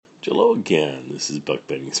Hello again, this is Buck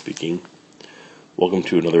Benny speaking. Welcome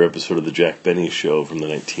to another episode of the Jack Benny Show from the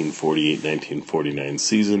 1948-1949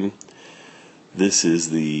 season. This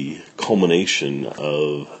is the culmination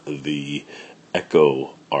of the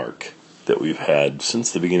Echo arc that we've had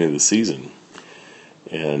since the beginning of the season.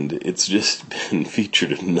 And it's just been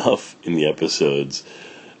featured enough in the episodes.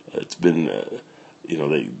 It's been,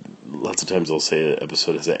 lots of times they'll say an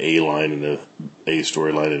episode has an A line and a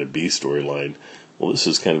storyline and a B storyline. Well, this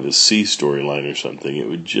is kind of a C storyline or something. It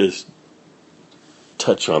would just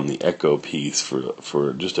touch on the Echo piece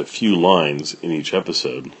for just a few lines in each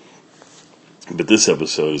episode. But this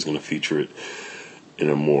episode is going to feature it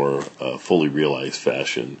in a more fully realized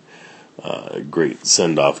fashion. A great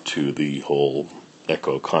send-off to the whole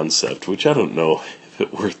Echo concept, which I don't know if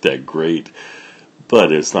it worked that great,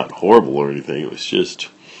 but it's not horrible or anything. It was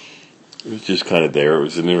just kind of there. It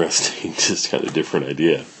was an interesting, just kind of different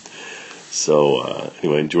idea. So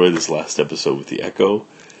anyway, enjoy this last episode with the Echo,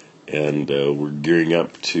 and we're gearing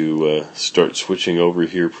up to start switching over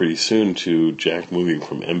here pretty soon to Jack moving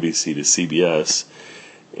from NBC to CBS,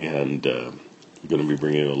 and we're going to be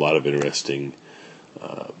bringing a lot of interesting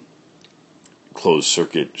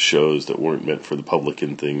closed-circuit shows that weren't meant for the public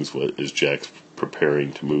and things as Jack's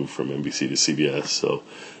preparing to move from NBC to CBS. So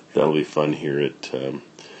that'll be fun here at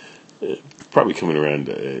probably coming around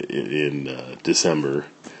in December.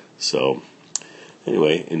 So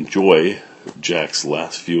anyway, enjoy Jack's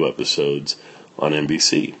last few episodes on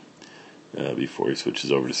NBC before he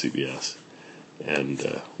switches over to CBS.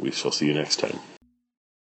 And we shall see you next time.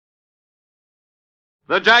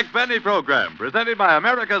 The Jack Benny Program, presented by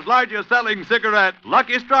America's largest selling cigarette,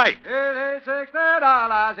 Lucky Strike.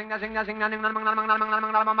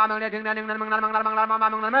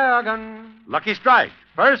 Lucky Strike,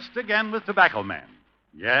 first again with Tobacco Men.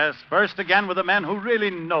 Yes, first again with the men who really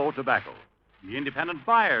know tobacco. The independent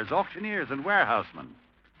buyers, auctioneers, and warehousemen.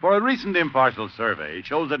 For a recent impartial survey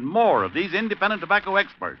shows that more of these independent tobacco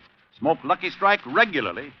experts smoke Lucky Strike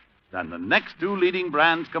regularly than the next two leading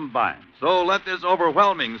brands combined. So let this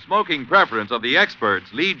overwhelming smoking preference of the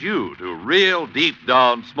experts lead you to real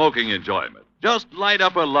deep-down smoking enjoyment. Just light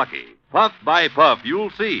up a Lucky. Puff by puff, you'll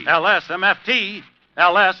see. LSMFT.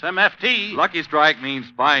 LSMFT. Lucky Strike means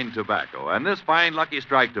fine tobacco, and this fine Lucky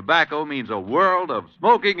Strike tobacco means a world of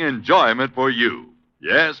smoking enjoyment for you.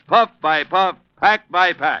 Yes, puff by puff, pack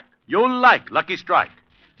by pack. You'll like Lucky Strike.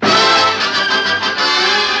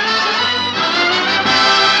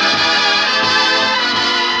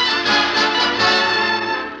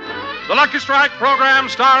 The Lucky Strike program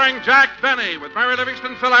starring Jack Benny with Mary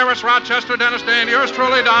Livingston, Phil Iris, Rochester, Dennis Day, and yours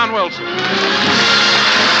truly, Don Wilson.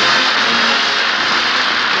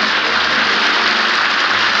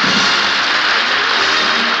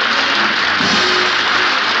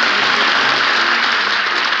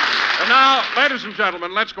 And now, ladies and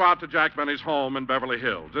gentlemen, let's go out to Jack Benny's home in Beverly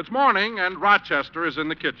Hills. It's morning, and Rochester is in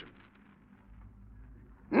the kitchen.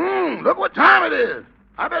 Look what time it is.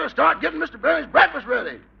 I better start getting Mr. Benny's breakfast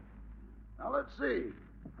ready. Now, let's see.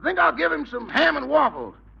 I think I'll give him some ham and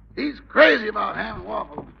waffles. He's crazy about ham and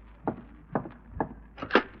waffles.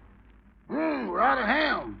 We're out of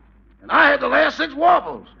ham. And I had the last 6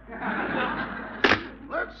 waffles.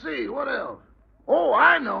 Let's see, what else? Oh,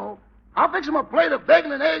 I know. I'll fix him a plate of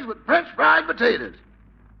bacon and eggs with French fried potatoes.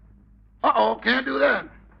 Uh-oh, can't do that.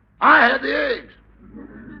 I had the eggs.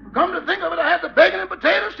 Come to think of it, I had the bacon and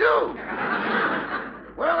potatoes, too.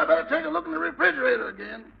 Well, I better take a look in the refrigerator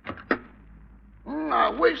again. I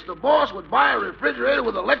wish the boss would buy a refrigerator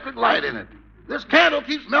with electric light in it. This candle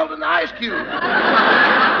keeps melting the ice cubes.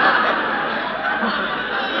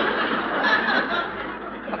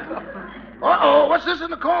 Uh-oh, what's this in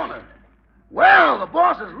the corner? Well, the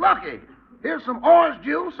boss is lucky. Here's some orange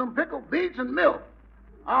juice, some pickled beets, and milk.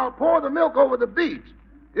 I'll pour the milk over the beets.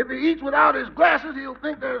 If he eats without his glasses, he'll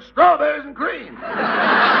think there's strawberries and cream.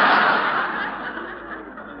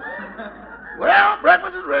 Well,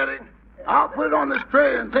 breakfast is ready. I'll put it on this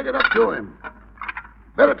tray and take it up to him.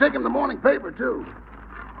 Better take him the morning paper, too.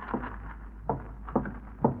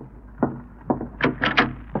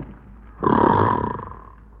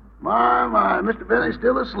 My, Mr. Benny's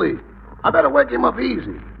still asleep. I better wake him up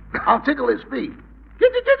easy. I'll tickle his feet.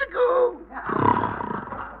 Kitty-kitty-coo.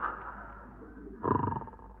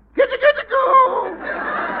 Kitty-kitty-coo.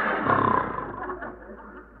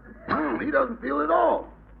 He doesn't feel it at all.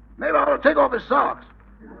 Maybe I ought to take off his socks.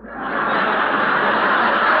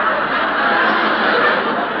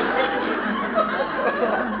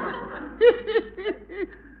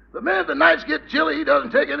 The minute the nights get chilly, he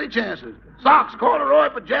doesn't take any chances. Socks, corduroy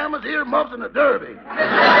pajamas, earmuffs, and a derby.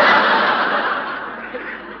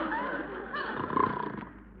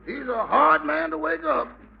 He a hard man to wake up.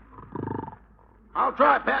 I'll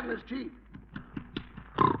try patting his cheek.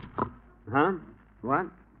 Huh? What?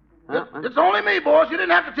 It's only me, boss. You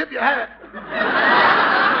didn't have to tip your hat.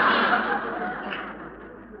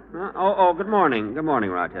 Good morning. Good morning,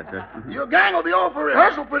 Rochester. Your gang will be over for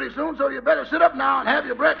rehearsal pretty soon, so you better sit up now and have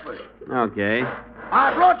your breakfast. Okay.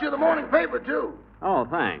 I brought you the morning paper, too. Oh,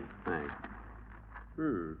 thanks.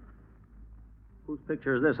 Whose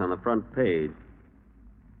picture is this on the front page?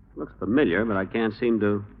 Looks familiar, but I can't seem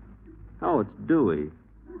to... Oh, it's Dewey.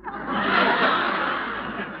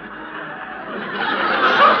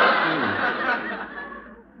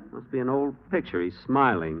 Must be an old picture. He's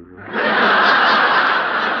smiling.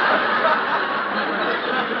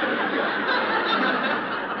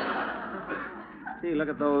 See, look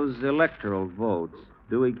at those electoral votes.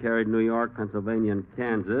 Dewey carried New York, Pennsylvania, and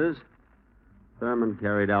Kansas. Thurman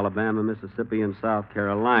carried Alabama, Mississippi, and South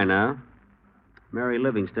Carolina. Mary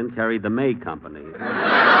Livingston carried the May Company.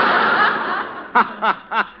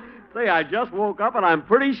 See, I just woke up and I'm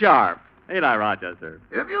pretty sharp. Ain't I, Rochester?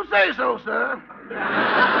 If you say so, sir.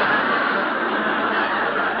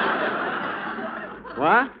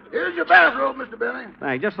 What? Here's your bathrobe, Mr. Benny.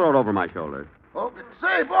 Thanks. Just throw it over my shoulders. Okay.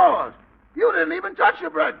 Say, boss, you didn't even touch your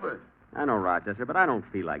breakfast. I know, Rochester, but I don't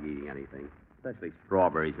feel like eating anything. Especially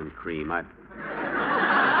strawberries and cream. I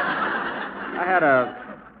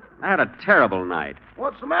had a terrible night.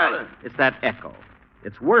 What's the matter? It's that echo.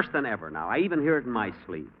 It's worse than ever now. I even hear it in my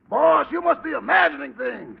sleep. Boss, you must be imagining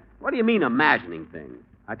things. What do you mean, imagining things?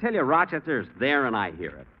 I tell you, Rochester, it's there and I hear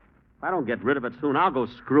it. If I don't get rid of it soon, I'll go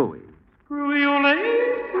screwy. Screwy,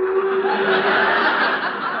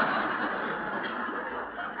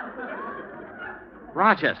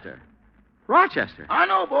 Rochester. I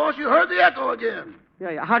know, boss. You heard the echo again.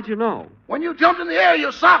 Yeah. How'd you know? When you jumped in the air,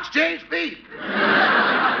 your socks changed feet.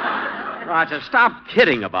 Rochester, stop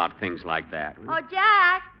kidding about things like that. Oh,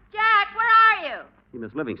 Jack, where are you? See,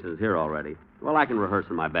 Miss Livingston's here already. Well, I can rehearse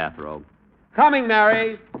in my bathrobe. Coming,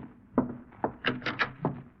 Mary.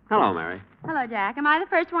 Hello, Mary. Hello, Jack. Am I the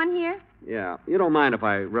first one here? Yeah. You don't mind if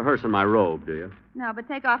I rehearse in my robe, do you? No, but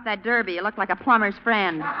take off that derby. You look like a plumber's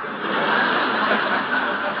friend.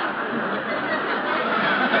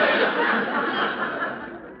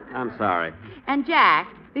 I'm sorry. And, Jack,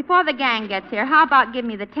 before the gang gets here, how about give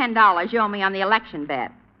me the $10 you owe me on the election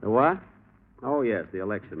bet? The what? Oh, yes, the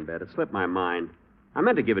election bet. It slipped my mind. I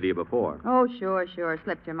meant to give it to you before. Oh, sure.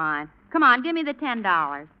 Slipped your mind. Come on, give me the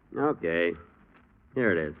 $10. Okay.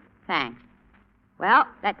 Here it is. Thanks. Well,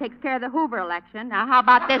 that takes care of the Hoover election. Now, how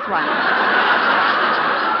about this one?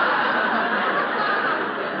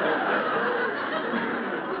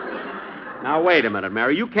 Now, wait a minute,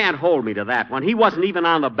 Mary. You can't hold me to that one. He wasn't even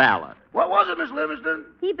on the ballot. What was it, Miss Livingston?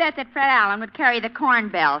 He bet that Fred Allen would carry the corn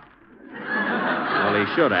belt. Well,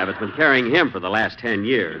 he should have. It's been carrying him for the last 10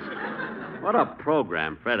 years. What a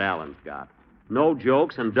program Fred Allen's got. No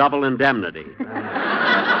jokes and double indemnity.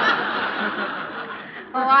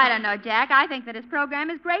 Oh, I don't know, Jack. I think that his program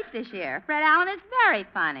is great this year. Fred Allen is very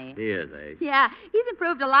funny. He is, eh? Yeah, he's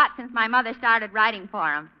improved a lot since my mother started writing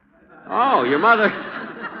for him. Oh, your mother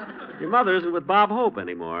isn't with Bob Hope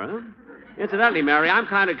anymore, huh? Incidentally, Mary, I'm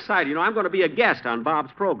kind of excited. You know, I'm going to be a guest on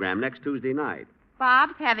Bob's program next Tuesday night.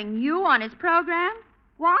 Bob's having you on his program?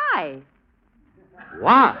 Why?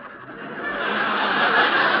 What?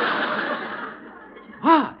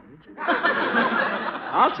 Why?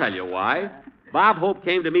 I'll tell you why. Bob Hope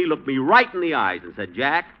came to me, looked me right in the eyes, and said,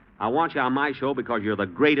 Jack, I want you on my show because you're the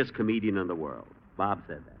greatest comedian in the world. Bob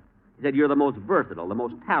said that. He said, you're the most versatile, the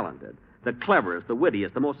most talented, the cleverest, the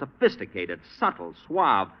wittiest, the most sophisticated, subtle,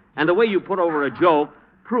 suave, and the way you put over a joke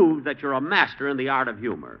proves that you're a master in the art of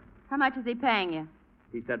humor. How much is he paying you?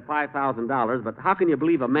 He said $5,000, but how can you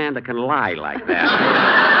believe a man that can lie like that?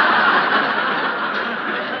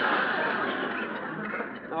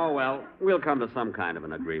 Oh, well, we'll come to some kind of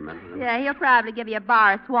an agreement. Yeah, he'll probably give you a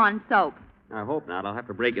bar of Swan soap. I hope not. I'll have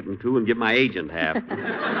to break it in two and give my agent half.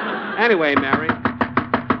 Anyway, Mary,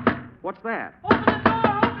 what's that? Open the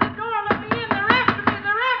door, let me in. They're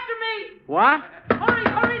after me. What?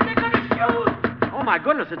 Hurry, they're going to shoot. Oh, my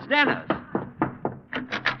goodness, it's Dennis.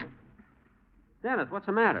 Dennis, what's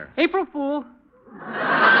the matter? April Fool.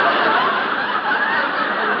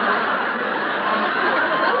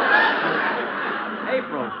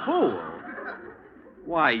 April Fool?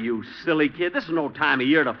 Why, you silly kid, this is no time of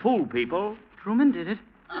year to fool people. Truman did it.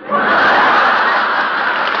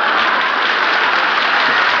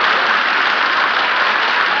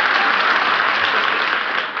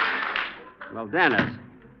 Well, Dennis,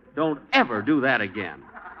 don't ever do that again.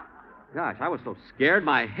 Gosh, I was so scared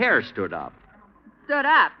my hair stood up. stood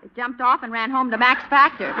up. It jumped off and ran home to Max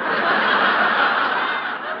Factor.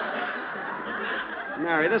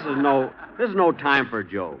 Mary, this is no time for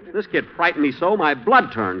jokes. This kid frightened me so my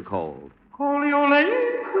blood turned cold.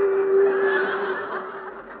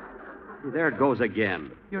 There it goes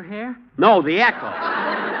again. Your hair? No, the echo.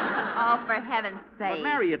 Oh, for heaven's sake. But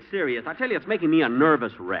Mary, it's serious. I tell you, it's making me a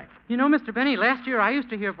nervous wreck. You know, Mr. Benny, last year I used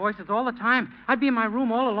to hear voices all the time. I'd be in my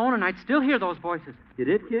room all alone, and I'd still hear those voices. You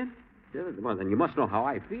did, kid? Well, then you must know how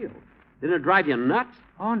I feel. Didn't it drive you nuts?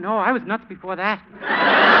 Oh, no, I was nuts before that.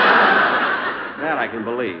 That I can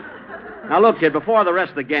believe. Now, look, kid, before the rest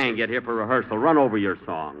of the gang get here for rehearsal, run over your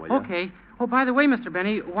song, will you? Okay. Oh, by the way, Mr.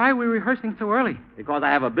 Benny, why are we rehearsing so early? Because I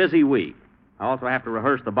have a busy week. I also have to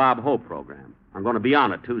rehearse the Bob Hope program. I'm going to be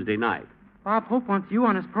on it Tuesday night. Bob Hope wants you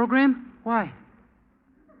on his program? Why?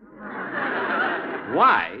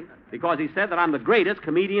 Why? Because he said that I'm the greatest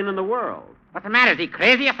comedian in the world. What's the matter? Is he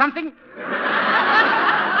crazy or something? No,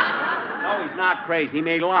 he's not crazy. He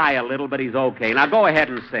may lie a little, but he's okay. Now go ahead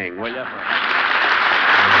and sing, will you?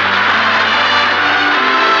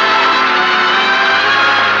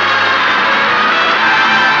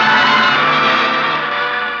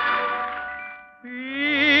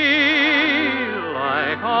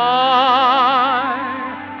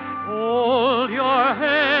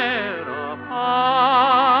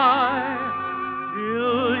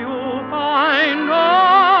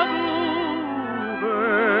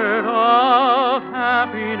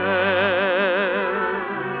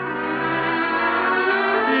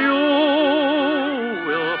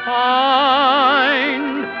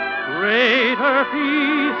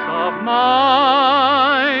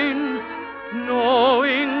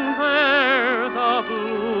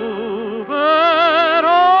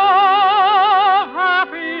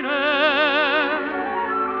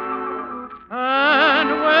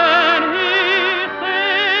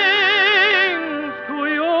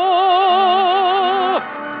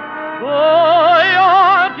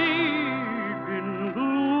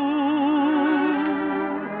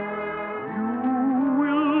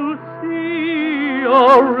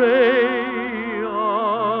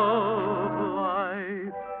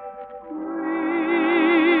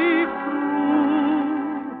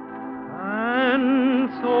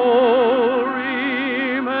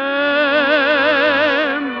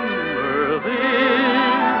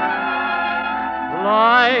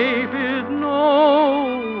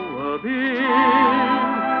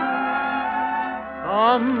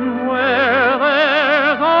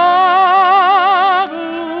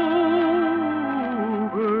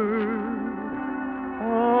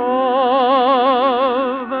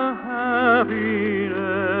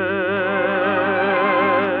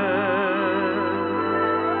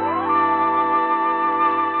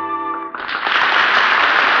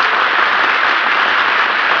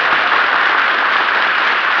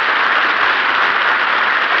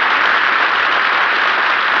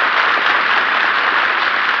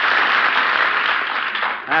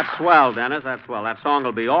 That's swell, Dennis. That's swell. That song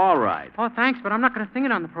will be all right. Oh, thanks, but I'm not going to sing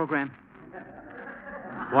it on the program.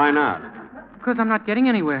 Why not? Because I'm not getting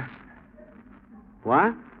anywhere.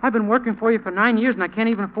 What? I've been working for you for 9 years, and I can't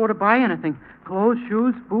even afford to buy anything. Clothes,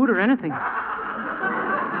 shoes, food, or anything.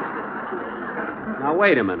 Now,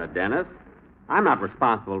 wait a minute, Dennis. I'm not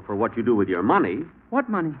responsible for what you do with your money. What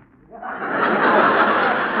money?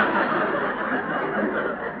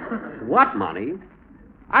 What money?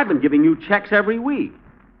 I've been giving you checks every week.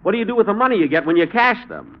 What do you do with the money you get when you cash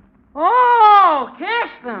them? Oh, cash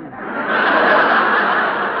them.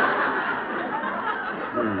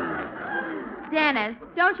 Dennis,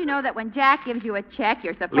 don't you know that when Jack gives you a check,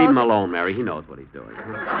 you're supposed to... Leave him alone, Mary. He knows what he's doing.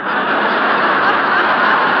 Well,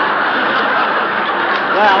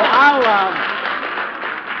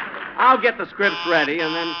 I'll get the scripts ready,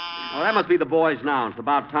 and then... Well, that must be the boys now. It's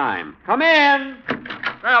about time. Come in.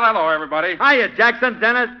 Well, hello, everybody. Hiya, Jackson,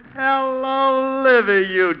 Dennis. Hello, Livy,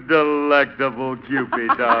 you delectable Cupid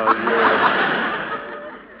dog.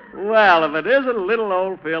 Well, if it isn't little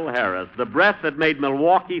old Phil Harris, the breath that made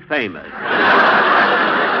Milwaukee famous.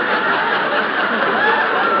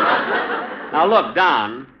 Now, look,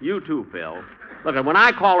 Don, you too, Phil. Look, when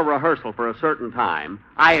I call a rehearsal for a certain time,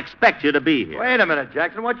 I expect you to be here. Wait a minute,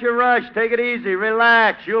 Jackson. What's your rush? Take it easy.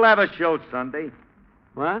 Relax. You'll have a show Sunday.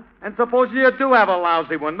 What? And suppose you do have a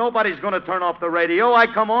lousy one. Nobody's going to turn off the radio. I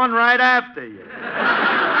come on right after you.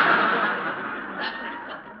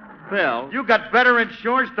 Phil. You got better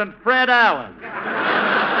insurance than Fred Allen.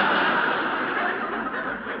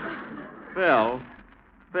 Phil.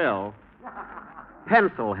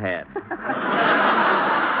 Pencil head.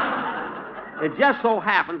 It just so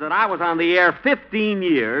happens that I was on the air 15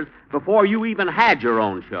 years before you even had your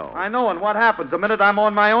own show. I know, and what happens? The minute I'm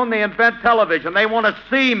on my own, they invent television. They want to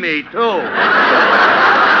see me, too.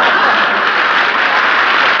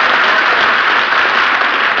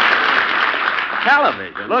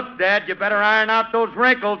 Television? Look, Dad, you better iron out those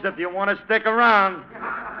wrinkles if you want to stick around.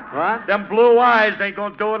 What? Them blue eyes ain't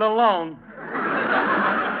going to do it alone.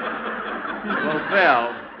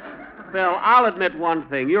 Well, Phil, I'll admit one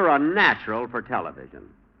thing. You're a natural for television.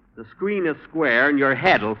 The screen is square, and your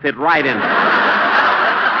head will fit right in it.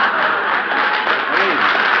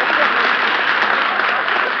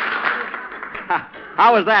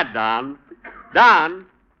 How was that, Don? Don?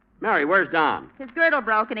 Mary, where's Don? His girdle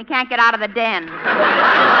broke and he can't get out of the den. Well,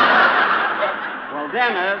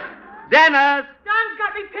 Dennis! Dennis! Don's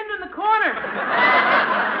got me pinned in the corner.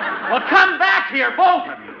 Well, come back here, both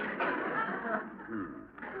of you.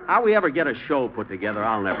 How we ever get a show put together,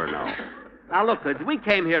 I'll never know. Now, look, kids, we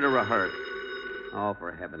came here to rehearse. Oh,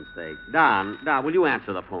 for heaven's sake. Don, will you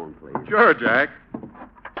answer the phone, please? Sure, Jack.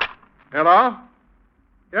 Hello?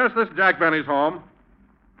 Yes, this is Jack Benny's home.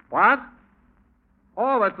 What?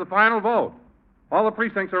 Oh, that's the final vote. All the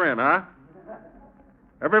precincts are in, huh?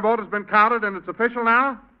 Every vote has been counted and it's official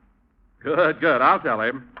now? Good. I'll tell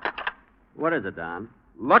him. What is it, Don?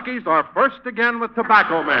 Lucky's are first again with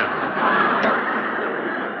Tobacco Men.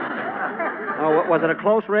 Oh, was it a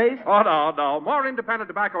close race? Oh, no. More independent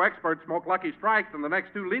tobacco experts smoke Lucky Strike than the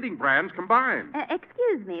next two leading brands combined.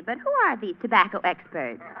 Excuse me, but who are these tobacco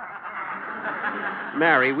experts?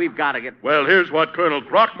 Mary, we've got to get... Well, here's what Colonel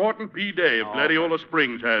Throckmorton P. Day of Gladiola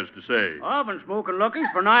Springs has to say. I've been smoking Lucky's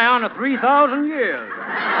for nigh on to 3,000 years.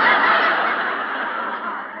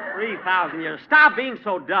 3,000 years. Stop being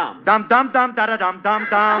so dumb. Dum, dum, dum, da-da-dum, dum,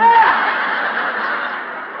 dum.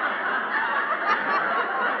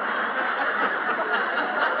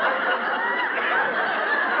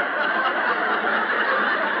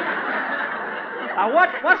 Now,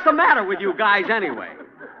 what's the matter with you guys anyway?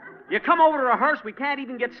 You come over to rehearse, we can't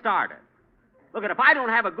even get started. Look, if I don't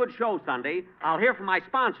have a good show Sunday, I'll hear from my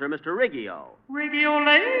sponsor, Mr. Riggio.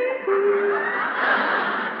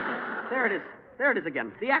 There it is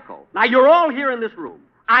again, the echo. Now, you're all here in this room.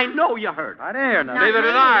 I know you heard. I didn't hear nothing. Neither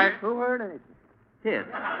did I. Who heard anything?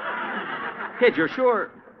 Kid, you're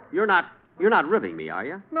sure you're not ribbing me, are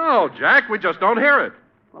you? No, Jack, we just don't hear it.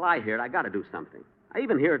 Well, I hear it. I got to do something. I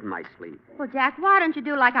even hear it in my sleep. Well, Jack, why don't you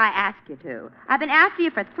do like I asked you to? I've been asking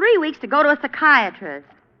you for 3 weeks to go to a psychiatrist.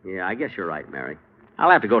 Yeah, I guess you're right, Mary. I'll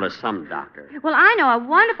have to go to some doctor. Well, I know a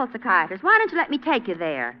wonderful psychiatrist. Why don't you let me take you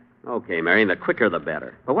there? Okay, Mary, the quicker the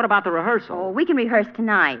better. But what about the rehearsal? Oh, we can rehearse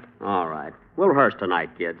tonight. All right. We'll rehearse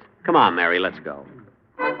tonight, kids. Come on, Mary, let's go.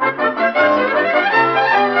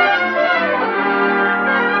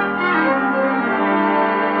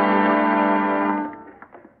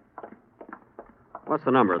 What's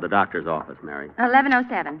the number of the doctor's office, Mary?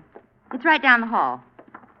 1107. It's right down the hall.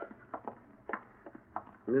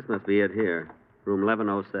 This must be it here. Room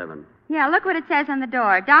 1107. Yeah, look what it says on the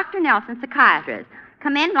door. Dr. Nelson, psychiatrist.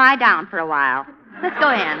 Come in, lie down for a while. Let's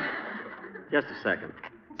go in. Just a second.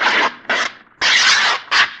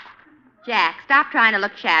 Jack, stop trying to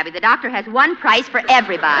look shabby. The doctor has one price for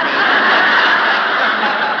everybody.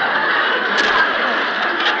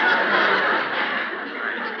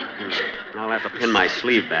 I'll have to pin my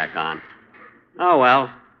sleeve back on. Oh, well,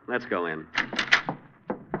 let's go in.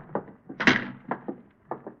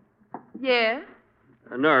 Yes?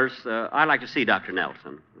 Nurse, I'd like to see Dr.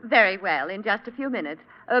 Nelson. Very well, in just a few minutes.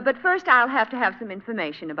 But first, I'll have to have some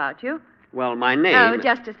information about you. Well, my name... Oh,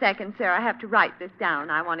 just a second, sir. I have to write this down.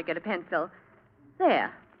 I want to get a pencil.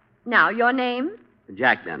 There. Now, your name?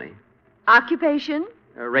 Jack Benny. Occupation?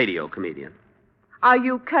 A radio comedian. Are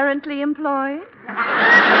you currently employed?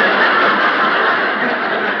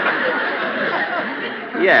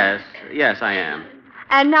 Yes, I am.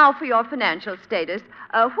 And now for your financial status.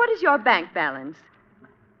 What is your bank balance?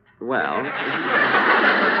 Well...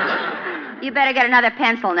 You better get another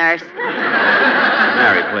pencil, nurse.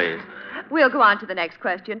 Mary, please. We'll go on to the next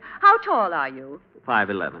question. How tall are you?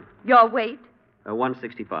 5'11". Your weight?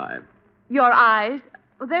 165. Your eyes?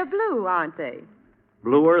 They're blue, aren't they?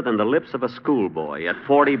 Bluer than the lips of a schoolboy at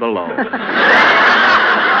 40 below.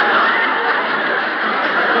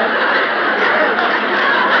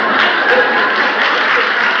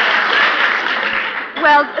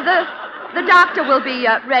 Well, the doctor will be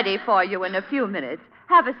ready for you in a few minutes.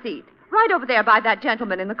 Have a seat. Right over there by that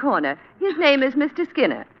gentleman in the corner. His name is Mr.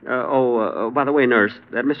 Skinner. By the way, nurse,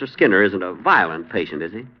 that Mr. Skinner isn't a violent patient,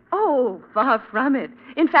 is he? Oh, far from it.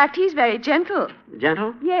 In fact, he's very gentle.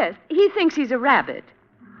 Gentle? Yes. He thinks he's a rabbit.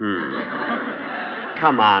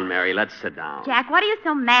 come on, Mary. Let's sit down. Jack, what are you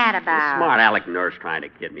so mad about? Smart aleck nurse trying to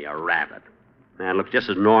kid me. A rabbit. Man, looks just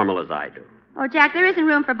as normal as I do. Oh, Jack, there isn't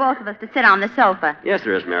room for both of us to sit on the sofa. Yes,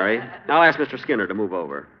 there is, Mary. I'll ask Mr. Skinner to move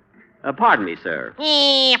over. Pardon me, sir.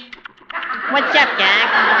 What's up,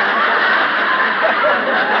 Jack?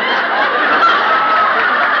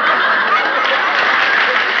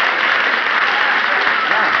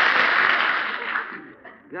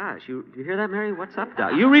 Gosh, you hear that, Mary? What's up,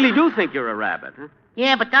 Doc? You really do think you're a rabbit, huh?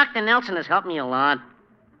 Yeah, but Dr. Nelson has helped me a lot.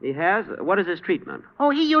 He has? What is his treatment? Oh,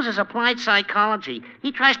 he uses applied psychology.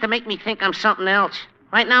 He tries to make me think I'm something else.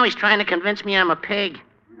 Right now, he's trying to convince me I'm a pig.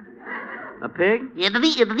 A pig?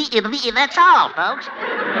 That's all, folks.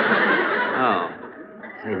 Oh.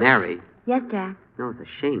 Say, Mary. Yes, Jack. No, it's a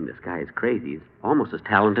shame this guy is crazy. He's almost as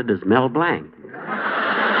talented as Mel Blanc.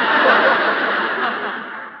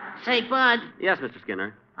 Say, Bud. Yes, Mr.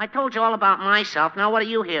 Skinner. I told you all about myself. Now, what are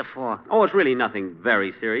you here for? Oh, it's really nothing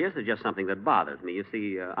very serious. It's just something that bothers me. You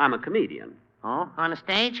see, I'm a comedian. Oh, on the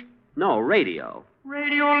stage? No, radio.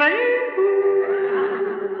 Radio lady.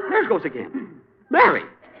 There it goes again. Mary!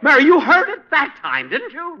 Mary, you heard it that time,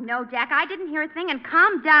 didn't you? No, Jack, I didn't hear a thing, and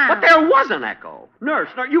calm down. But there was an echo. Nurse,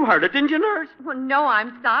 you heard it, didn't you, Nurse? Well, no,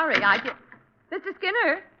 I'm sorry. I did. Mr.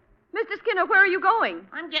 Skinner? Mr. Skinner, where are you going?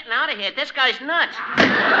 I'm getting out of here. This guy's nuts.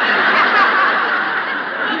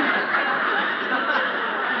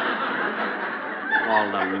 All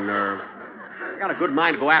the nerve. I got a good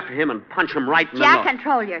mind to go after him and punch him right in the Jack, nose.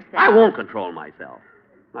 control yourself. I won't control myself.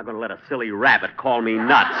 I'm not going to let a silly rabbit call me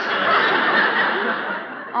nuts.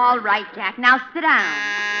 All right, Jack. Now sit down.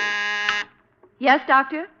 Yes,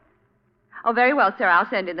 doctor? Oh, very well, sir. I'll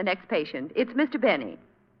send in the next patient. It's Mr. Benny.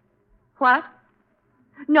 What?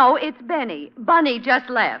 No, it's Benny. Bunny just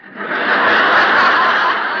left.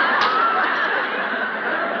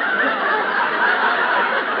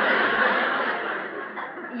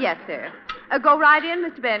 Yes, sir. Go right in,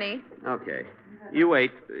 Mr. Benny. Okay. You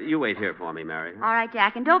wait here for me, Mary. All right,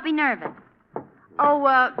 Jack, and don't be nervous.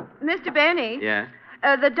 Oh, Mr. Benny. Yeah?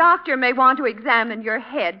 The doctor may want to examine your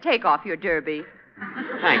head. Take off your derby.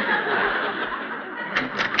 Thank you.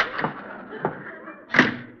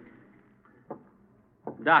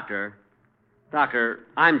 Doctor,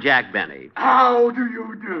 I'm Jack Benny. How do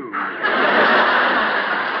you do?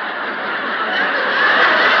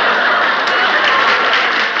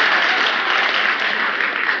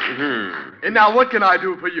 And now what can I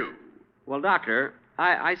do for you? Well, Doctor,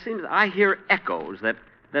 I hear echoes that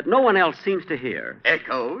no one else seems to hear.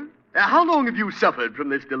 Echoes? How long have you suffered from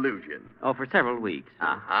this delusion? Oh, for several weeks.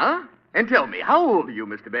 Uh-huh. And tell me, how old are you,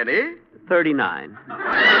 Mr. Benny? 39.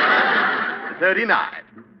 39.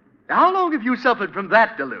 How long have you suffered from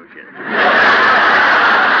that delusion?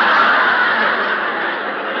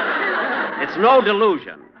 It's no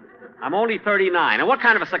delusion. I'm only 39. And what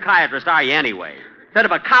kind of a psychiatrist are you anyway? Instead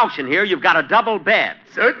of a couch in here, you've got a double bed.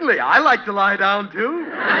 Certainly. I like to lie down, too.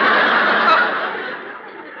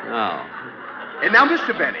 Oh. And now,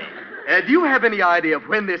 Mr. Benny, do you have any idea of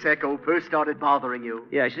when this echo first started bothering you?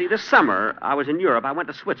 Yeah, see, this summer, I was in Europe. I went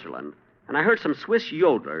to Switzerland, and I heard some Swiss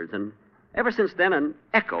yodelers, and ever since then, an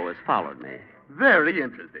echo has followed me. Very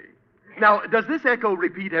interesting. Now, does this echo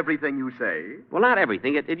repeat everything you say? Well, not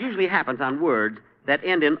everything. It usually happens on words that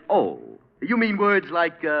end in O. You mean words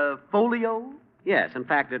like folio? Yes, in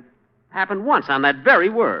fact, it happened once on that very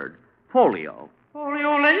word, folio.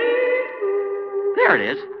 Folio lady. There it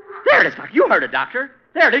is. There it is, Doctor. You heard it, Doctor.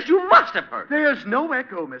 There it is. You must have heard it. There's no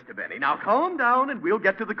echo, Mr. Benny. Now, calm down, and we'll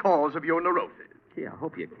get to the cause of your neurosis. Gee, I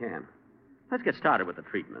hope you can. Let's get started with the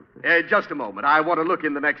treatment. Just a moment. I want to look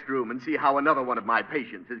in the next room and see how another one of my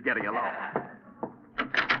patients is getting along.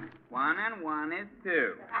 1 and 1 is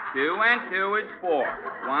 2. 2 and 2 is 4.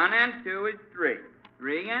 1 and 2 is 3.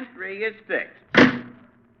 3 and 3 is 6.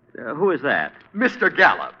 Who is that? Mr.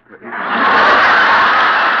 Gallup.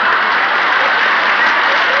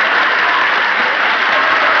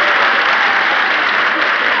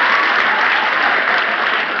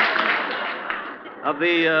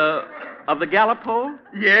 Of the Gallup poll?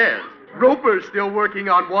 Yes. Roper's still working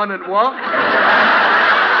on 1 and 1.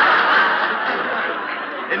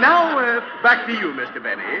 And now, back to you, Mr.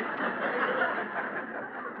 Benny.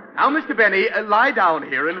 Now, Mr. Benny, lie down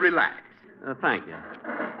here and relax. Thank you.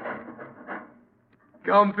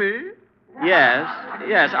 Comfy? Yes.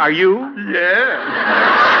 Are you? Yes.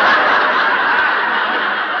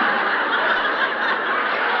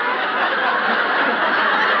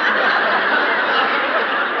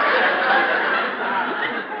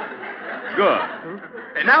 Good.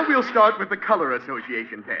 And now we'll start with the color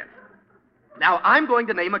association test. Now, I'm going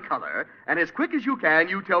to name a color, and as quick as you can,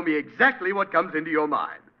 you tell me exactly what comes into your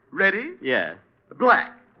mind. Ready? Yeah.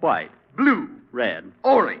 Black. White. Blue. Red.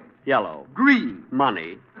 Orange. Yellow. Green.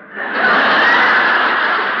 Money.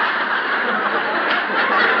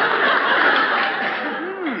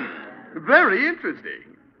 Very interesting.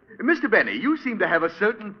 Mr. Benny, you seem to have a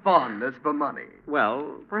certain fondness for money.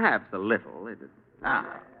 Well, perhaps a little.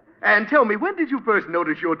 And tell me, when did you first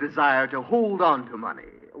notice your desire to hold on to money?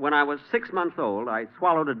 When I was 6 months old, I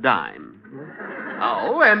swallowed a dime.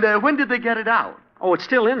 Oh, and when did they get it out? Oh, it's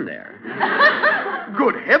still in there.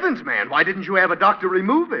 Good heavens, man. Why didn't you have a doctor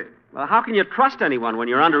remove it? Well, how can you trust anyone when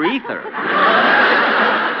you're under ether?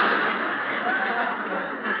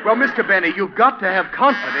 Well, Mr. Benny, you've got to have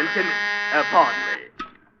confidence in... pardon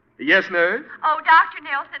me. Yes, nurse? Oh, Dr.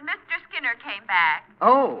 Nilsson, Mr. Skinner came back.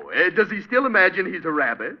 Oh, does he still imagine he's a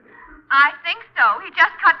rabbit? I think so. He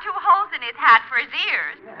just cut 2 holes in his hat for his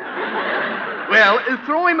ears. Well,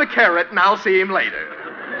 throw him a carrot and I'll see him later.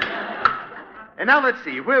 And now let's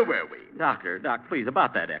see, where were we? Doc, please,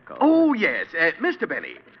 about that echo. Oh, yes. Mr.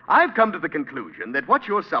 Benny, I've come to the conclusion that what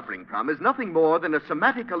you're suffering from is nothing more than a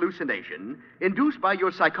somatic hallucination induced by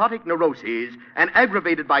your psychotic neuroses and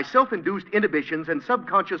aggravated by self-induced inhibitions and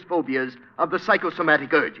subconscious phobias of the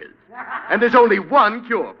psychosomatic urges. And there's only one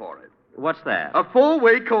cure for it. What's that? A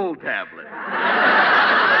 4-way cold tablet.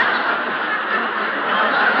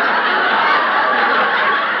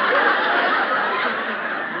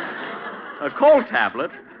 A cold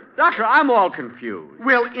tablet? Doctor, I'm all confused.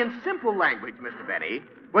 Well, in simple language, Mr. Benny,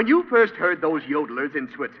 when you first heard those yodelers in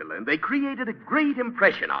Switzerland, they created a great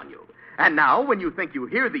impression on you. And now, when you think you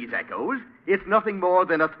hear these echoes, it's nothing more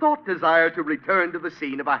than a thought desire to return to the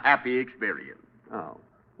scene of a happy experience. Oh.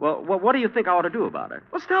 Well, what do you think I ought to do about it?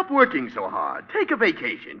 Well, stop working so hard. Take a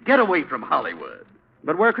vacation. Get away from Hollywood.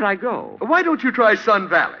 But where could I go? Why don't you try Sun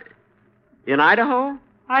Valley? In Idaho?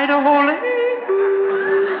 Idaho.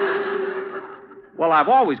 Well, I've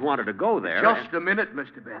always wanted to go there. Just a minute,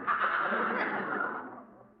 Mr. Benny.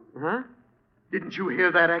 Huh? Didn't you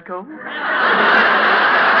hear that echo?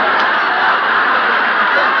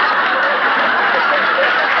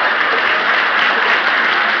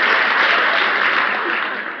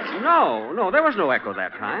 No, there was no echo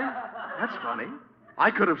that time. That's funny. I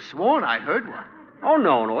could have sworn I heard one. Oh,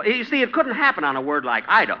 no. You see, it couldn't happen on a word like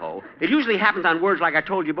Idaho. It usually happens on words like I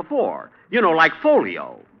told you before. You know, like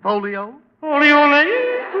folio. Folio? Folio.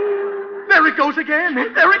 There it goes again.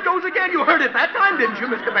 There it goes again. You heard it that time, didn't you,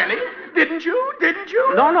 Mr. Benny? Didn't you? Didn't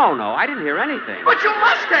you? No. I didn't hear anything. But you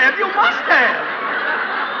must have. You must have.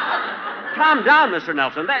 Calm down, Mr.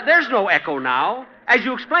 Nelson. There's no echo now. As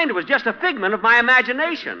you explained, it was just a figment of my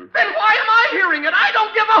imagination. Then why am I hearing it? I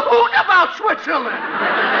don't give a hoot about Switzerland.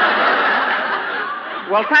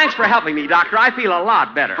 Well, thanks for helping me, Doctor. I feel a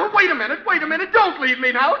lot better. Oh, wait a minute. Don't leave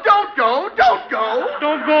me now. Don't go. Don't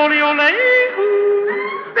go, Leole.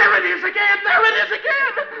 There it is again.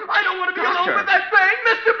 I don't want to be alone with that thing.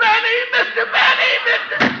 Mr.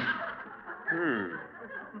 Benny.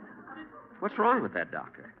 What's wrong with that,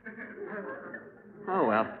 Doctor? Oh,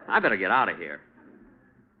 well, I better get out of here.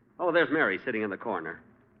 Oh, there's Mary sitting in the corner.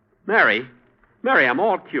 Mary, I'm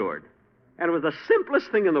all cured. And it was the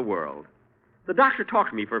simplest thing in the world. The doctor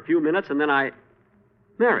talked to me for a few minutes, and then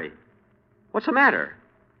Mary, what's the matter?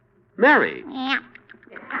 Mary. Yeah.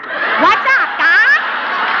 What's up, Doc?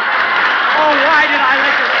 Oh, why did I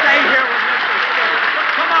let you stay here with Mr. Skinner?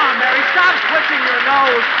 Come on, Mary, stop switching your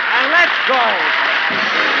nose, and let's go.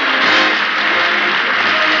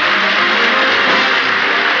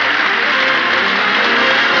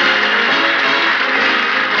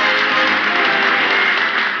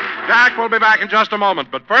 Jack will be back in just a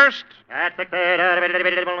moment, but first... At 62,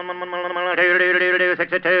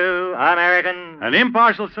 American. An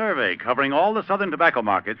impartial survey covering all the southern tobacco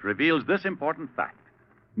markets reveals this important fact.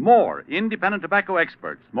 More independent tobacco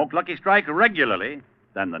experts smoke Lucky Strike regularly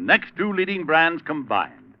than the next 2 leading brands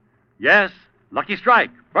combined. Yes, Lucky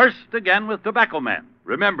Strike, first again with tobacco men.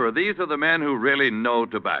 Remember, these are the men who really know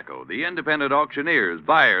tobacco, the independent auctioneers,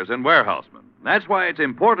 buyers, and warehousemen. That's why it's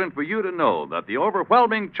important for you to know that the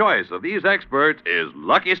overwhelming choice of these experts is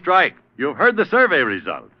Lucky Strike. You've heard the survey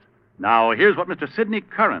results. Now, here's what Mr. Sidney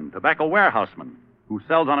Curran, tobacco warehouseman, who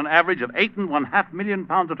sells on an average of 8.5 million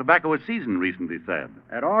pounds of tobacco a season, recently said.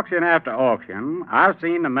 At auction after auction, I've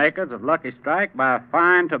seen the makers of Lucky Strike buy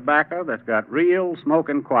fine tobacco that's got real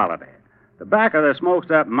smoking quality. Tobacco that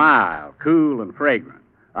smokes up mild, cool, and fragrant.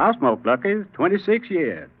 I've smoked Lucky's 26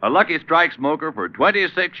 years. A Lucky Strike smoker for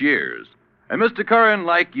 26 years. And Mr. Curran,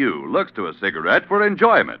 like you, looks to a cigarette for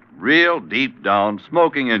enjoyment, real deep-down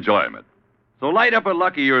smoking enjoyment. So light up a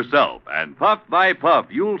Lucky yourself, and puff by puff,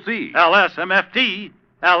 you'll see. LSMFT,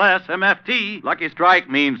 LSMFT. Lucky Strike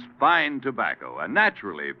means fine tobacco, and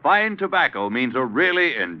naturally, fine tobacco means a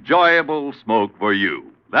really enjoyable smoke for you.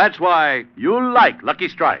 That's why you like Lucky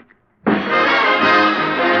Strike.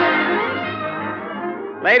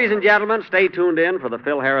 Ladies and gentlemen, stay tuned in for the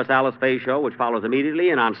Phil Harris Alice Faye Show, which follows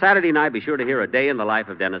immediately. And on Saturday night, be sure to hear A Day in the Life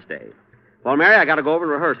of Dennis Day. Well, Mary, I got to go over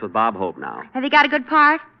and rehearse with Bob Hope now. Have you got a good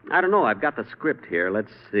part? I don't know. I've got the script here.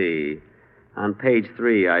 Let's see. On page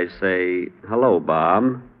 3, I say, "Hello,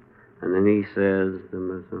 Bob." And then he says...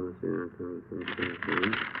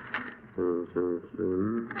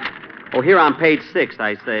 Oh, here on page 6,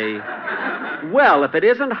 I say, "Well, if it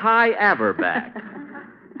isn't High Averback."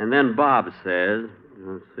 And then Bob says...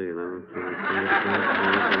 Let's see.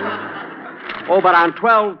 Oh, but on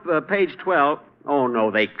page 12... Oh, no,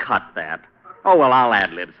 they cut that. Oh, well, I'll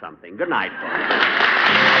ad-lib something. Good night, folks.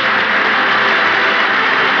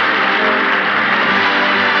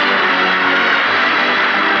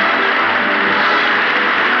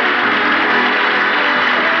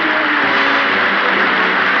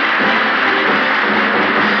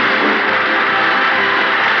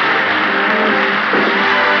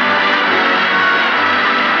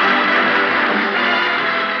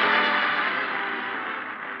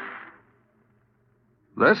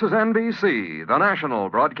 This is NBC, the national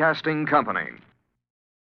broadcasting company.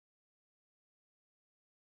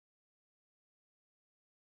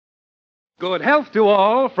 Good health to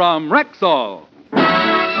all from Rexall.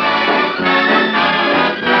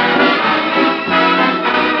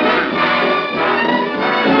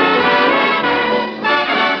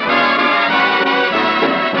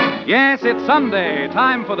 Yes, it's Sunday,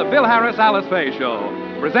 time for the Phil Harris Alice Faye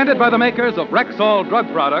Show, presented by the makers of Rexall drug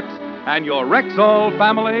products and your Rexall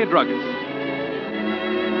family druggist.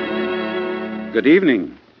 Good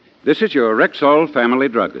evening. This is your Rexall family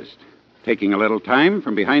druggist, taking a little time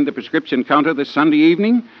from behind the prescription counter this Sunday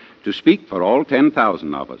evening to speak for all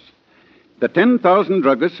 10,000 of us. The 10,000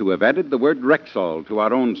 druggists who have added the word Rexall to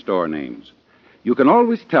our own store names. You can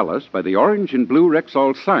always tell us by the orange and blue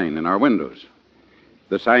Rexall sign in our windows.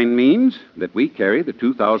 The sign means that we carry the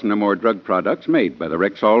 2,000 or more drug products made by the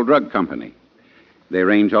Rexall Drug Company. They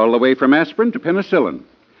range all the way from aspirin to penicillin,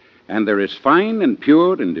 and they're as fine and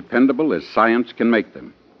pure and dependable as science can make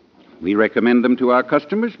them. We recommend them to our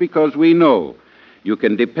customers because we know you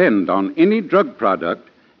can depend on any drug product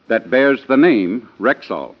that bears the name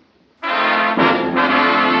Rexall.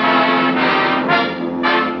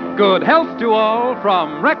 Good health to all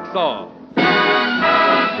from Rexall.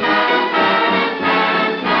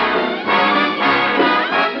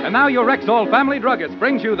 And now your Rexall family druggist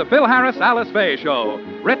brings you the Phil Harris Alice Faye Show,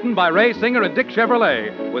 written by Ray Singer and Dick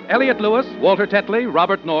Chevrolet, with Elliot Lewis, Walter Tetley,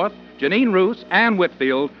 Robert North, Janine Roos, Ann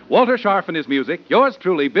Whitfield, Walter Scharf and his music, yours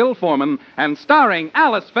truly, Bill Foreman, and starring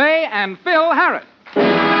Alice Faye and Phil Harris.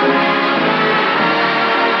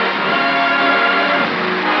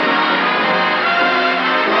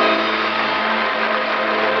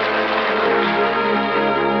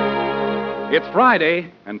 It's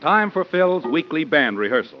Friday, and time for Phil's weekly band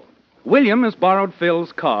rehearsal. William has borrowed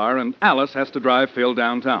Phil's car, and Alice has to drive Phil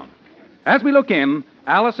downtown. As we look in,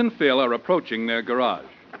 Alice and Phil are approaching their garage.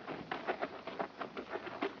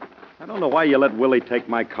 I don't know why you let Willie take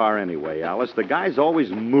my car anyway, Alice. The guy's always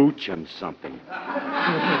mooching something.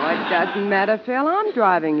 Well, it doesn't matter, Phil. I'm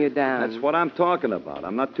driving you down. That's what I'm talking about.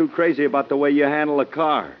 I'm not too crazy about the way you handle a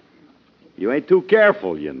car. You ain't too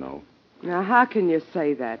careful, you know. Now, how can you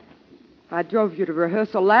say that? I drove you to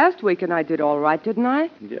rehearsal last week, and I did all right, didn't I?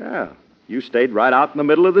 Yeah. You stayed right out in the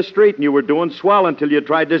middle of the street, and you were doing swell until you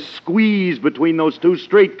tried to squeeze between those two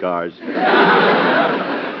streetcars.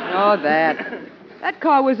 Oh, that. That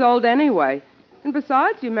car was old anyway. And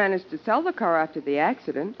besides, you managed to sell the car after the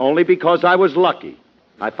accident. Only because I was lucky.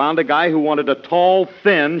 I found a guy who wanted a tall,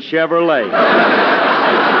 thin Chevrolet.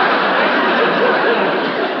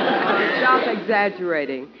 Stop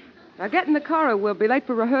exaggerating. Now get in the car or we'll be late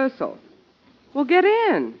for rehearsal. Well, get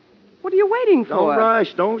in. What are you waiting for? Don't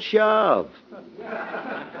rush. Don't shove.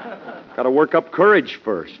 Got to work up courage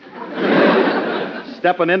first.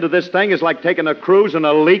 Stepping into this thing is like taking a cruise in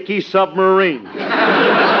a leaky submarine. The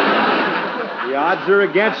odds are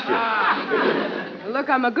against you. Look,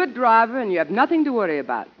 I'm a good driver, and you have nothing to worry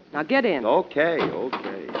about. Now get in. Okay.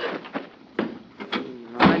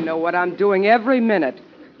 I know what I'm doing every minute.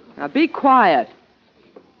 Now be quiet.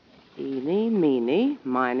 Eeny, meeny,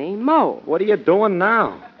 miny, mo. What are you doing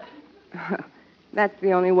now? That's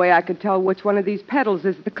the only way I could tell which one of these pedals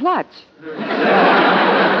is the clutch.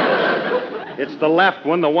 It's the left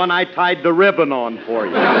one, the one I tied the ribbon on for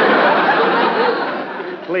you.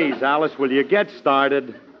 Please, Alice, will you get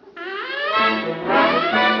started?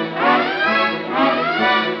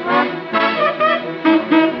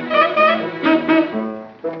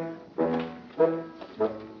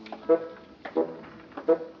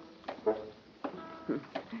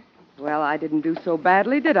 didn't do so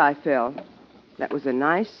badly, did I, Phil? That was a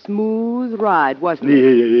nice, smooth ride, wasn't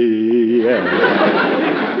it?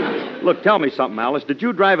 Yeah. Look, tell me something, Alice. Did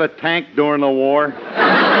you drive a tank during the war?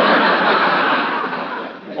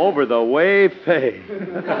 Over the wave, hey.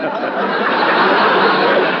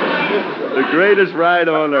 The greatest ride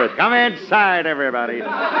on earth. Come inside, everybody.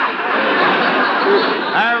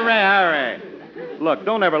 Hurry. Look,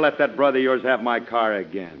 don't ever let that brother of yours have my car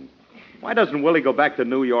again. Why doesn't Willie go back to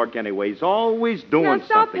New York anyway? He's always doing now,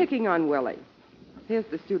 stop something. picking on Willie. Here's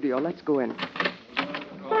the studio. Let's go in. All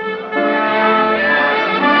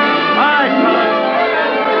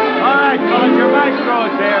right, fellas, your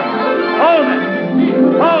maestro's here. Hold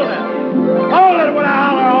it, with a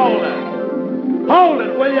holler, hold it. Hold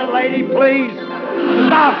it, will you, lady, please?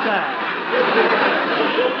 Stop that.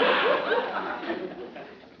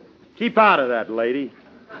 Keep out of that, lady.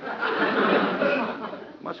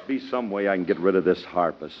 Must be some way I can get rid of this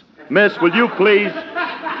harpist. Miss, will you please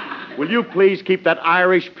keep that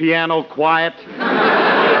Irish piano quiet?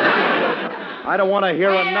 I don't want to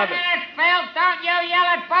hear another. Phil, don't you yell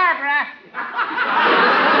at Barbara.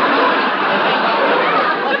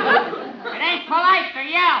 It ain't polite to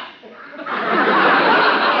yell.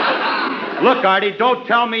 Look, Artie, don't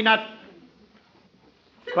tell me not...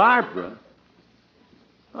 Barbara?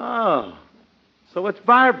 Oh, so it's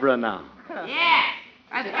Barbara now. Yeah,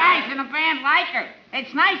 us guys in the band like her.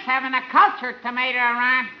 It's nice having a cultured tomato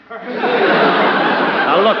around.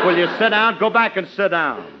 Now, look, will you sit down? Go back and sit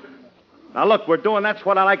down. Now, look, we're doing That's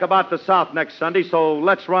What I Like About the South next Sunday, so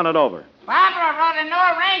let's run it over. Barbara wrote a new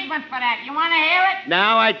arrangement for that. You want to hear it?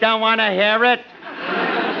 No, I don't want to hear it.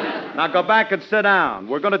 Now, go back and sit down.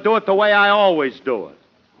 We're going to do it the way I always do it.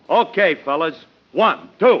 Okay, fellas. 1,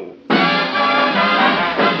 2.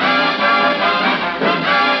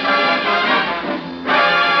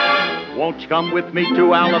 Won't you come with me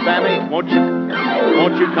to Alabama? Won't you come?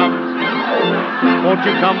 Won't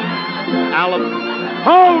you come? Alabama.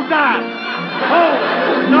 Hold that! Oh,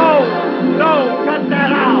 no, cut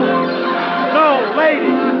that out. No,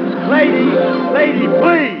 lady,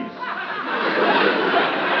 please.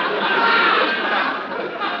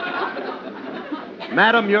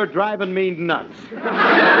 Madam, you're driving me nuts.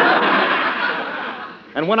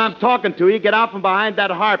 And when I'm talking to you, get out from behind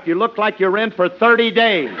that harp. You look like you're in for 30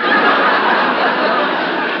 days.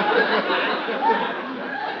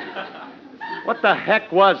 What the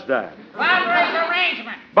heck was that? Barbara's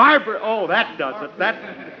arrangement. Barbara, oh, that does it.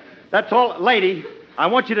 That's all. Lady, I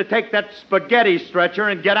want you to take that spaghetti stretcher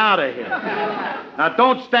and get out of here. Now,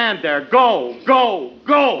 don't stand there. Go.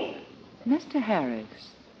 Mr. Harris.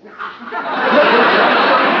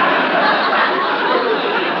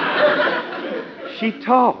 She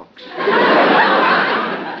talks.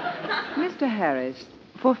 Mr. Harris,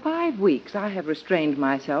 for 5 weeks I have restrained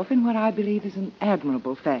myself in what I believe is an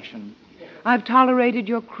admirable fashion. I've tolerated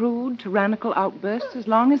your crude, tyrannical outbursts as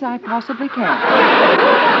long as I possibly can.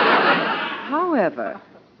 However,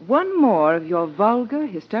 one more of your vulgar,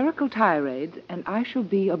 hysterical tirades, and I shall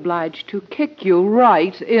be obliged to kick you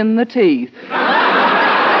right in the teeth.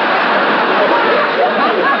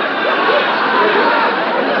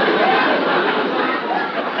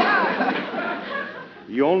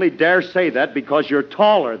 You only dare say that because you're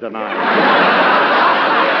taller than I am.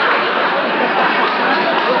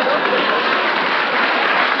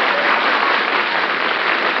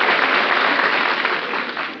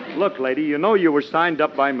 Look, lady, you know you were signed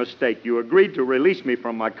up by mistake. You agreed to release me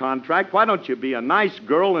from my contract. Why don't you be a nice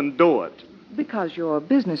girl and do it? Because your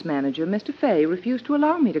business manager, Mr. Fay, refused to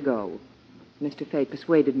allow me to go. Mr. Fay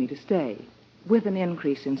persuaded me to stay, with an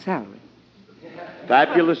increase in salary.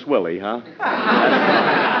 Fabulous Willie, huh?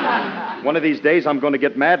 One of these days I'm going to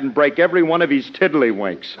get mad and break every one of his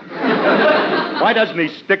tiddlywinks. Why doesn't he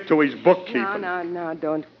stick to his bookkeeping? No,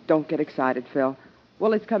 don't get excited, Phil.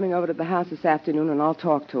 Willie's coming over to the house this afternoon, and I'll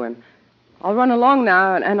talk to him. I'll run along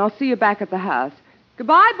now, and I'll see you back at the house.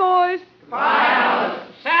 Goodbye, boys. Bye, Alice.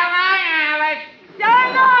 So long, Alice. So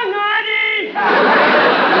long, Artie.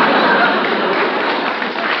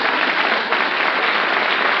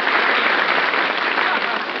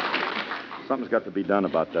 Something's got to be done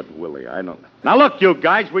about that Willie. I know. Now, look, you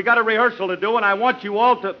guys, we got a rehearsal to do, and I want you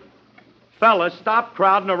all to... Fellas, stop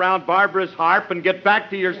crowding around Barbara's harp and get back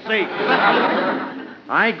to your seats.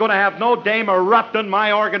 I ain't going to have no dame erupting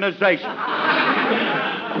my organization.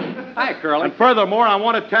 Hi, Curly. And furthermore, I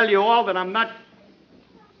want to tell you all that I'm not...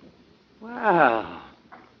 Wow.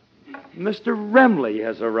 Mr. Remley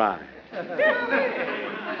has arrived.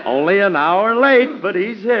 Only an hour late, but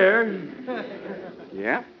he's here.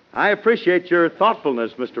 Yeah? I appreciate your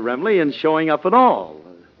thoughtfulness, Mr. Remley, in showing up at all.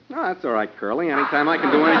 No, that's all right, Curly. Anytime I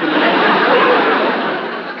can do anything.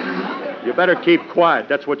 You better keep quiet.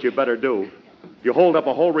 That's what you better do. You hold up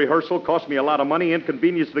a whole rehearsal, cost me a lot of money,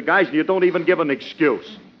 inconvenience the guys, and you don't even give an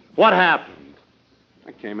excuse. What happened?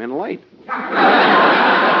 I came in late.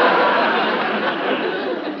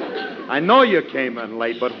 I know you came in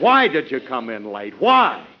late, but why did you come in late?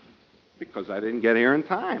 Why? Because I didn't get here in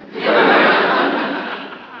time.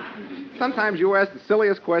 Sometimes you ask the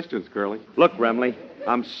silliest questions, Curly. Look, Remley,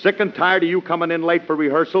 I'm sick and tired of you coming in late for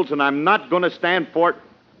rehearsals, and I'm not going to stand for it.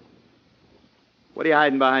 What are you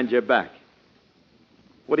hiding behind your back?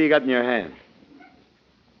 What do you got in your hand?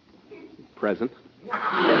 Present.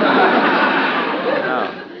 Now,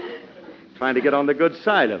 trying to get on the good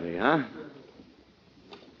side of me, huh?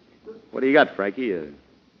 What do you got, Frankie? A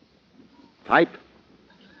pipe?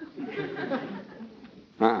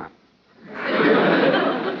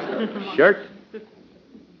 Shirt?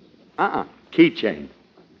 Keychain?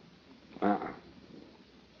 Well,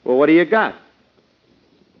 what do you got?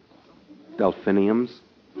 Delphiniums.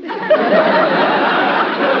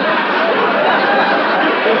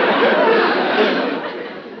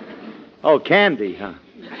 Oh, candy, huh?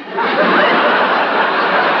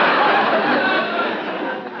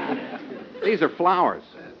 These are flowers.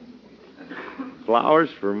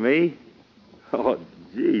 Flowers for me? Oh,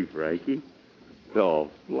 gee, Frankie.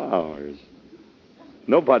 Oh, flowers.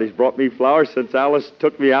 Nobody's brought me flowers since Alice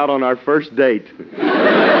took me out on our first date.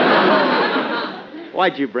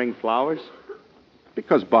 Why'd you bring flowers?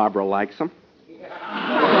 Because Barbara likes them.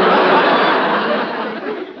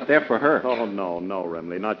 They're for her. Oh, no,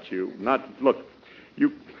 Remley, not you. Look,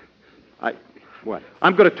 what?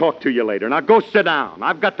 I'm going to talk to you later. Now go sit down.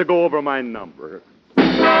 I've got to go over my number.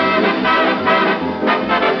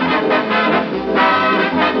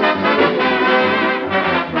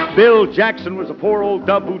 Bill Jackson was a poor old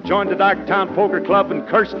dub who joined the Darktown Poker Club and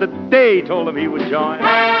cursed the day he told him he would join.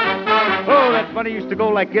 Oh, that money used to go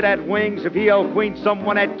like it had wings. If he held queens,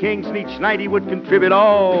 someone had kings, and each night he would contribute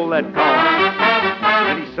all that coin.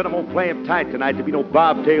 And he said, I'm going to play him tight tonight. There'll be no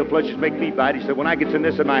bobtail flushes make me bite. He said, when I get in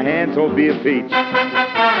this in my hands, it'll be a peach.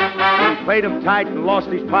 And he played him tight and lost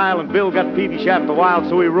his pile, and Bill got PHAF the while,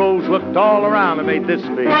 so he rose, looked all around, and made this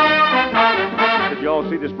speech. Did you all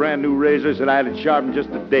see this brand new razor? Said I had it sharpened just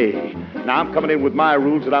a day. Now I'm coming in with my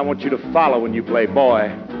rules that I want you to follow when you play. Boy,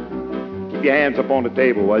 keep your hands up on the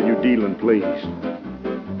table while you're dealing, please.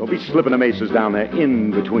 Don't be slipping them aces down there in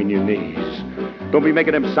between your knees. Don't be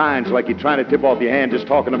making them signs like you're trying to tip off your hand just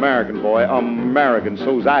talking American, boy. American,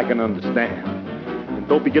 so's I can understand. And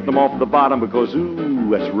don't be getting them off the bottom because, ooh,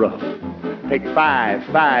 that's rough. Take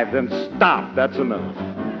 5, then stop. That's enough.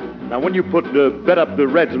 Now, when you bet up the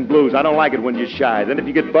reds and blues, I don't like it when you're shy. Then if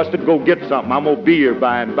you get busted, go get something. I'm going to be here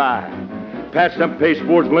by and by. Pass them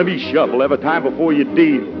pasteboards, let me shuffle every time before you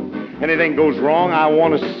deal. Anything goes wrong, I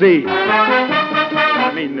want to see.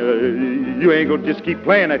 I mean, you ain't going to just keep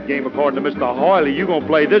playing that game according to Mr. Hoyley. You're going to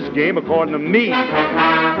play this game according to me.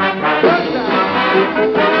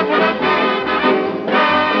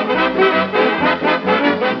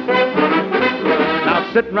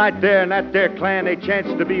 Now, sitting right there in that there clan, they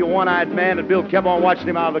chanced to be a one-eyed man, and Bill kept on watching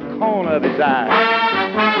him out of the corner of his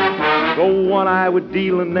eye. So one eye would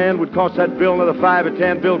deal, and then would cost that Bill another 5 or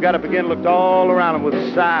 10. Bill got up again, looked all around him with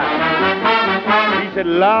a sigh. He said,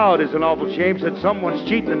 Lord, it's an awful shame. Said, someone's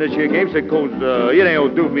cheating in this here game. Said, cause it ain't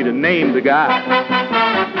gonna do for me to name the guy.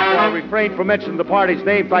 So I'll refrain from mentioning the party's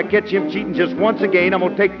name. If I catch him cheating just once again, I'm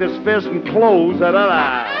gonna take this fist and close that other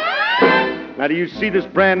eye. Now, do you see this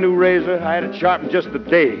brand new razor? I had it sharpened just a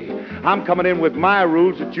day. I'm coming in with my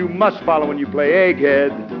rules that you must follow when you play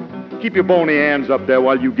Egghead. Keep your bony hands up there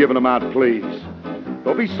while you giving them out, please.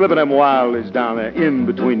 Don't be slipping them wildies down there in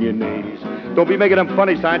between your knees. Don't be making them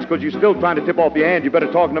funny signs because you're still trying to tip off your hand. You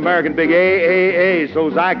better talk an American big A,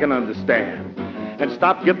 so's I can understand. And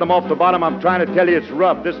stop getting them off the bottom. I'm trying to tell you it's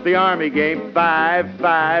rough. This is the Army game. 5,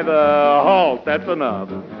 halt. That's enough.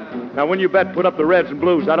 Now, when you bet, put up the reds and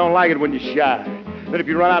blues. I don't like it when you're shy. Then if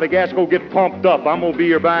you run out of gas, go get pumped up. I'm going to be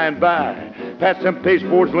here by and by. Pass them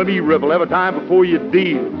pasteboards, let me ribble every time before you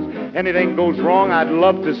deal. Anything goes wrong, I'd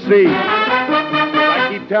love to see.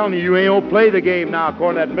 I keep telling you, you ain't gonna play the game now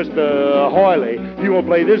according to that Mr. Hoyley. You gonna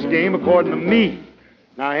play this game according to me.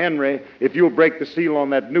 Now, Henry, if you'll break the seal on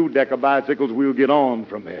that new deck of bicycles, we'll get on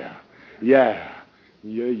from here. Yeah.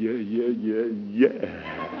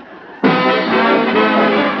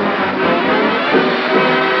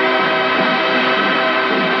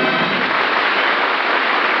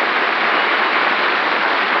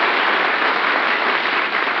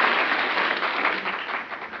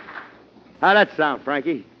 How'd that sound,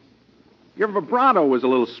 Frankie? Your vibrato was a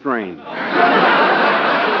little strained.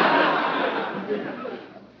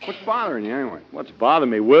 bothering you, anyway? What's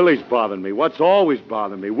bothering me? Willie's bothering me. What's always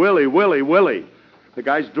bothering me? Willie. The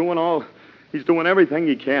guy's he's doing everything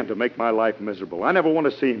he can to make my life miserable. I never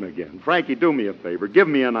want to see him again. Frankie, do me a favor. Give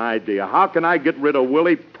me an idea. How can I get rid of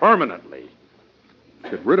Willie permanently?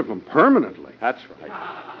 Get rid of him permanently? That's right.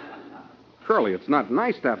 Curly, it's not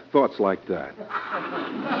nice to have thoughts like that.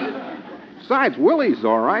 Besides, Willie's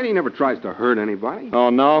all right. He never tries to hurt anybody. Oh,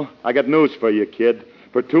 no? I got news for you, kid.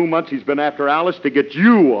 For 2 months, he's been after Alice to get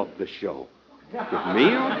you off the show. Get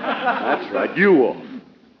me off? That's right, you off.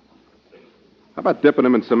 How about dipping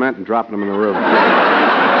him in cement and dropping him in the river? Frank,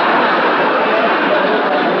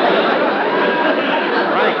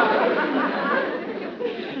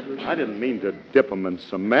 I didn't mean to dip him in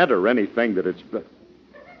cement or anything that it's...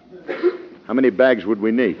 How many bags would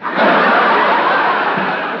we need?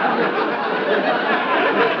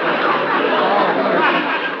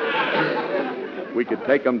 We could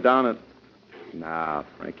take him down at... Nah,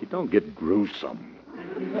 Frankie, don't get gruesome.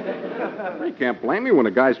 You can't blame me when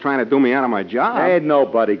a guy's trying to do me out of my job. Ain't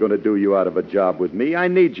nobody going to do you out of a job with me. I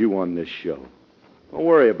need you on this show. Don't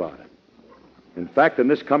worry about it. In fact, in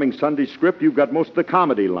this coming Sunday script, you've got most of the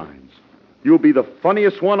comedy lines. You'll be the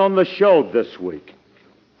funniest one on the show this week.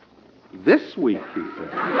 This week, he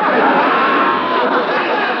said.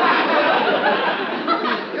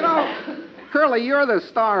 You know, Curly, you're the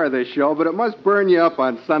star of this show, but it must burn you up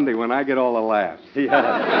on Sunday when I get all the laughs.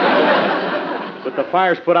 Yeah. But the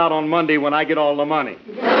fire's put out on Monday when I get all the money. Look,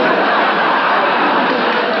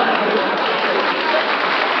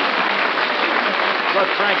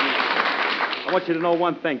 Frankie, I want you to know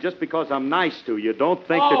one thing. Just because I'm nice to you, don't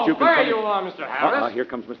think that you can... there you are, Mr. Harris. Here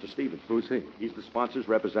comes Mr. Stevens. Who's he? He's the sponsor's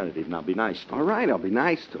representative. Now, be nice to him. All right, I'll be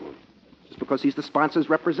nice to him. Just because he's the sponsor's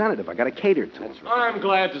representative, I got to cater to him. I'm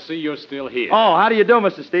glad to see you're still here. Oh, how do you do,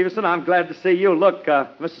 Mr. Stevenson? I'm glad to see you. Look,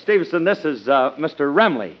 Mr. Stevenson, this is Mr.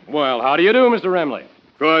 Remley. Well, how do you do, Mr. Remley?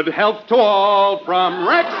 Good health to all from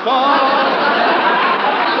Rexall.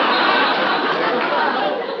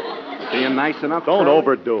 Being nice enough. Don't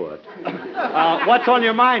overdo it. What's on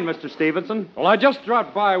your mind, Mr. Stevenson? Well, I just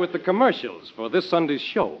dropped by with the commercials for this Sunday's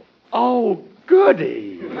show. Oh,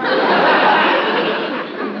 goody.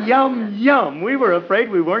 Yum, yum. We were afraid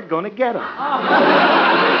we weren't going to get them.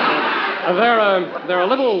 They're a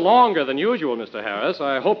little longer than usual, Mr. Harris.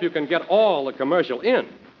 I hope you can get all the commercial in.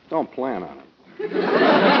 Don't plan on it.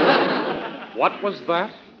 What was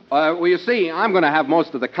that? Well, you see, I'm going to have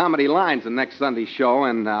most of the comedy lines in next Sunday's show,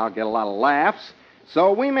 and I'll get a lot of laughs.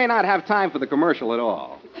 So we may not have time for the commercial at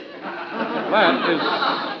all. That is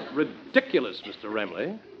ridiculous, Mr.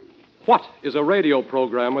 Remley. What is a radio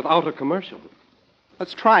program without a commercial?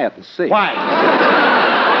 Let's try it and see. Why?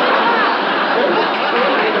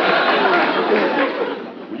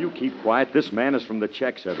 Will you keep quiet? This man is from the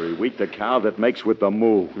checks every week, the cow that makes with the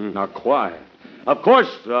moo. Now, quiet. Of course,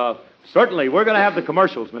 certainly, we're going to have the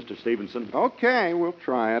commercials, Mr. Stevenson. Okay, we'll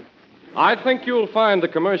try it. I think you'll find the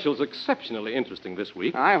commercials exceptionally interesting this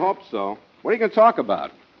week. I hope so. What are you going to talk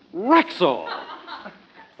about? Rexall.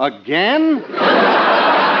 Again? You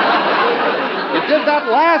did that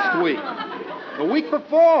last week. The week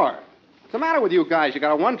before. What's the matter with you guys? You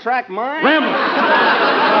got a one-track mind?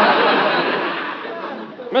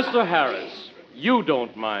 Mr. Harris, you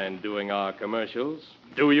don't mind doing our commercials,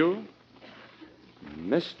 do you?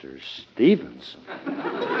 Mr. Stevenson.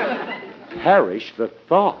 Perish the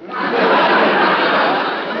thought.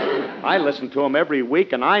 I listen to him every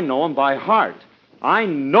week, and I know him by heart. I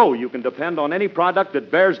know you can depend on any product that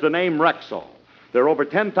bears the name Rexall. There are over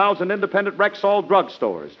 10,000 independent Rexall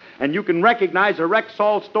drugstores, and you can recognize a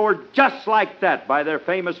Rexall store just like that by their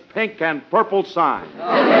famous pink and purple sign.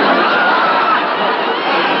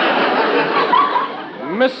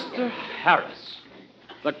 Mr. Harris,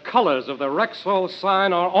 the colors of the Rexall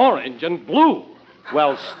sign are orange and blue.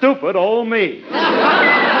 Well, stupid old me.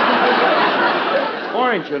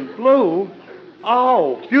 Orange and blue?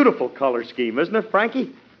 Oh, beautiful color scheme, isn't it,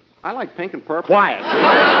 Frankie? I like pink and purple. Quiet.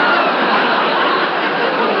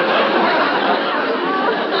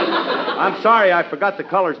 I'm sorry I forgot the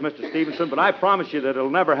colors, Mr. Stevenson, but I promise you that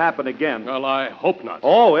it'll never happen again. Well, I hope not.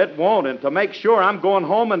 Oh, it won't. And to make sure, I'm going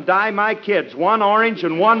home and dye my kids, one orange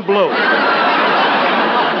and one blue.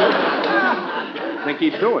 I think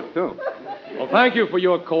he'd do it, too. Well, thank you for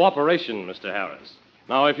your cooperation, Mr. Harris.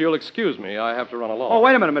 Now, if you'll excuse me, I have to run along. Oh,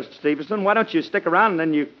 wait a minute, Mr. Stevenson. Why don't you stick around and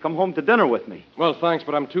then you come home to dinner with me? Well, thanks,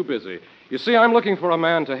 but I'm too busy. You see, I'm looking for a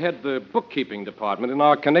man to head the bookkeeping department in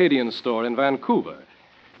our Canadian store in Vancouver.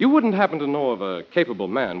 You wouldn't happen to know of a capable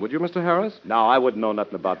man, would you, Mr. Harris? No, I wouldn't know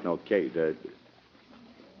nothing about no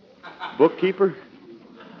bookkeeper?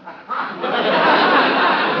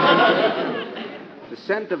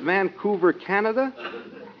 Descent of Vancouver, Canada?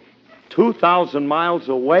 2,000 miles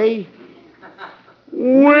away?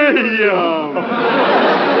 William!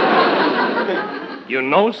 You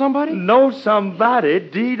know somebody? Know somebody?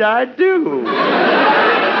 Deed I do.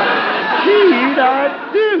 Deed I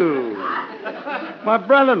do. My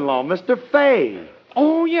brother-in-law, Mr. Fay.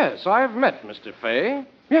 Oh, yes, I've met Mr. Fay.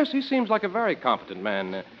 Yes, he seems like a very competent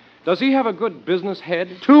man. Does he have a good business head?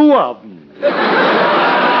 2 of them.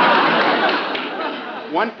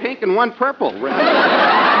 One pink and one purple.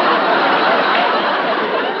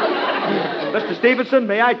 Mr. Stevenson,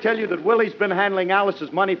 may I tell you that Willie's been handling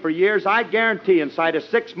Alice's money for years? I guarantee inside of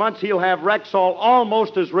 6 months he'll have Rexall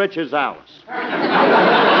almost as rich as Alice.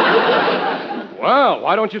 Well,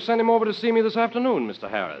 why don't you send him over to see me this afternoon, Mr.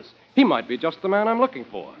 Harris? He might be just the man I'm looking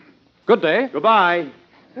for. Good day. Goodbye.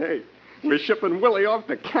 Hey, we're shipping Willie off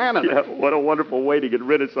to Canada. Yeah, what a wonderful way to get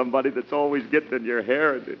rid of somebody that's always getting in your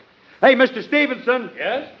hair. Hey, Mr. Stevenson.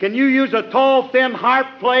 Yes? Can you use a tall, thin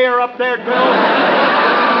harp player up there, too?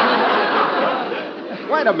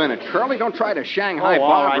 Wait a minute, Curly. Don't try to Shanghai all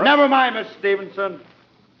Barbara. right. Never mind, Mr. Stevenson.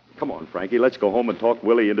 Come on, Frankie. Let's go home and talk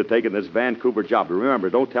Willie into taking this Vancouver job. But remember,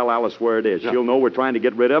 don't tell Alice where it is. She'll know we're trying to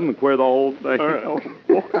get rid of him and queer the whole thing.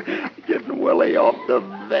 Getting Willie off to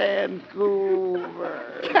Vancouver.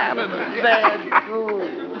 Canada. Vancouver.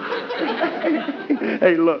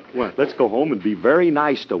 Hey, look. What? Let's go home and be very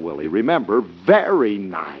nice to Willie. Remember, very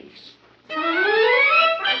nice.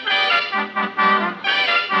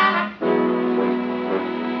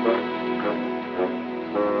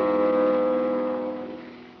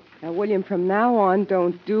 William, from now on,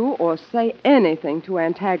 don't do or say anything to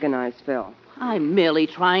antagonize Phil. I'm merely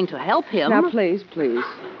trying to help him. Now, please. Please.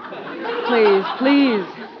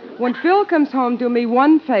 When Phil comes home, do me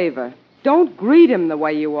one favor. Don't greet him the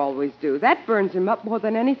way you always do. That burns him up more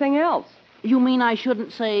than anything else. You mean I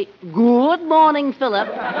shouldn't say, good morning, Philip?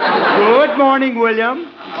 Good morning,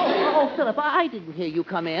 William. Oh, Philip, I didn't hear you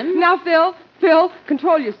come in. Now, Phil,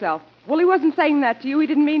 control yourself. Willie wasn't saying that to you. He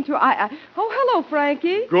didn't mean to. Oh, hello,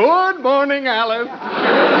 Frankie. Good morning, Alice.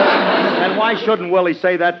 And why shouldn't Willie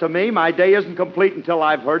say that to me? My day isn't complete until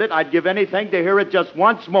I've heard it. I'd give anything to hear it just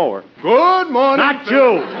once more. Good morning. Not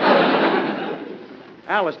you.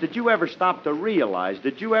 Alice, did you ever stop to realize,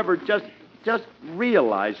 did you ever just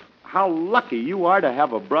realize how lucky you are to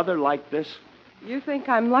have a brother like this? You think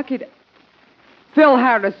I'm lucky to... Phil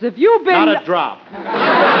Harris, have you been... Not a drop.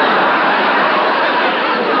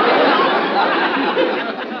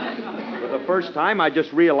 For the first time, I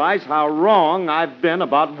just realized how wrong I've been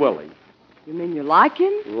about Willie. You mean you like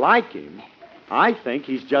him? Like him? I think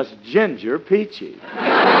he's just ginger peachy.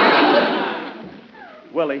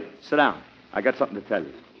 Willie, sit down. I got something to tell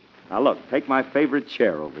you. Now, look, take my favorite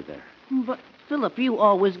chair over there. But, Philip, you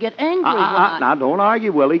always get angry when I... Now, don't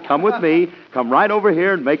argue, Willie. Come with me. Come right over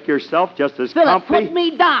here and make yourself just as Philip, comfy... put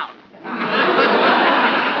me down.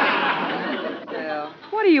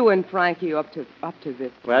 What are you and Frankie up to this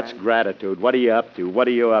time? That's gratitude. What are you up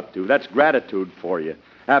to? That's gratitude for you.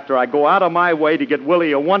 After I go out of my way to get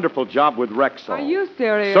Willie a wonderful job with Rexall. Are you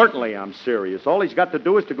serious? Certainly I'm serious. All he's got to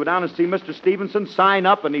do is to go down and see Mr. Stevenson, sign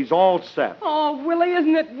up, and he's all set. Oh, Willie,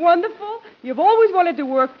 isn't it wonderful? You've always wanted to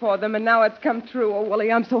work for them, and now it's come true. Oh,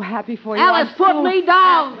 Willie, I'm so happy for you. Alice, put me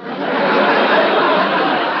down.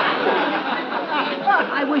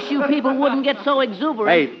 I wish you people wouldn't get so exuberant.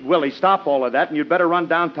 Hey, Willie, stop all of that, and you'd better run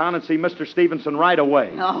downtown and see Mr. Stevenson right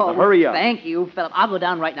away. Oh, now, hurry up. Thank you, Philip. I'll go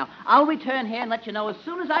down right now. I'll return here and let you know as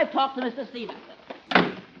soon as I've talked to Mr. Stevenson.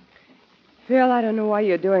 Phil, I don't know why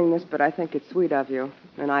you're doing this, but I think it's sweet of you,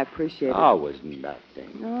 and I appreciate it. Oh, it was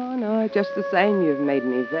nothing. No, just the same, you've made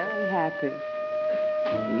me very happy.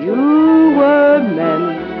 You were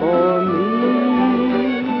meant for me.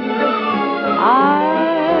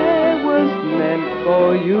 I was meant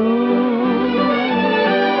for you.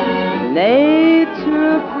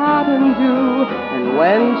 Nature patterned you, and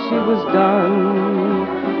when she was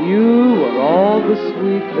done, you were all the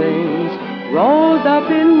sweet things rolled up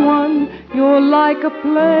in one. You're like a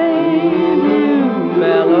plain new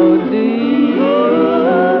melody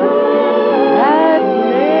that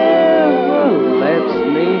never lets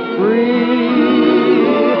me free.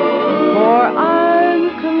 For I'm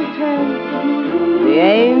content. The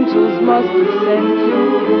angels must have sent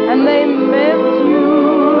you, and they meant you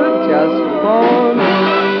just for me.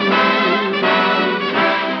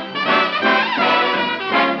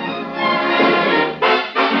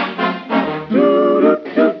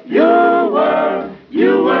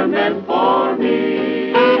 You were meant for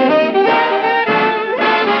me.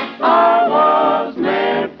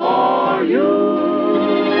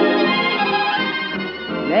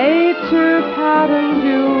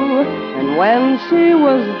 she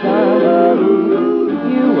was done,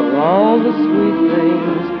 you were all the sweet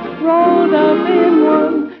things rolled up in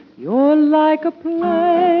one. You're like a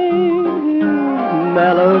plain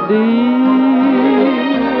melody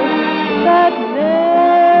that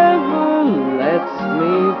never lets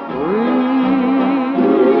me free.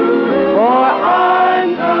 For I'm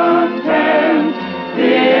content,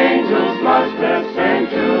 the angels must have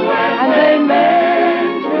sent you, and they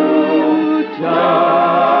meant you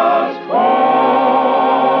just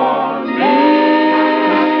for me.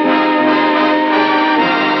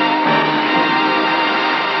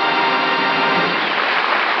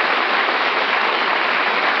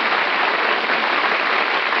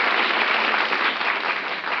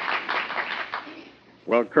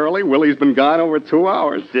 Well, Curly, Willie's been gone over 2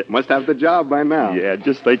 hours. Must have the job by now. Yeah,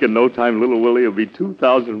 just think in no time little Willie will be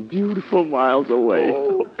 2,000 beautiful miles away.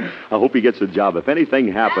 Oh. I hope he gets the job. If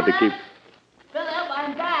anything happened to keep... Philip,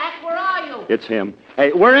 I'm back. Where are you? It's him.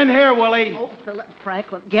 Hey, we're in here, Willie. Oh, Philip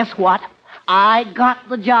Franklin, guess what? I got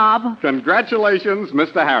the job. Congratulations,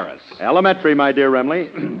 Mr. Harris. Elementary, my dear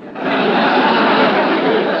Remley.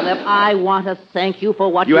 Philip, I want to thank you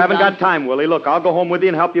for what You you've haven't done. got time, Willie. Look, I'll go home with you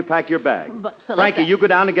and help you pack your bag. But, Philip... Frankie, you go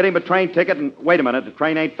down and get him a train ticket, and wait a minute, the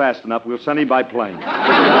train ain't fast enough. We'll send him by plane.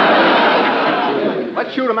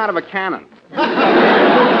 Let's shoot him out of a cannon.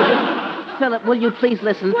 Philip, will you please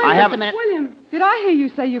listen? Wait Just a minute. William, did I hear you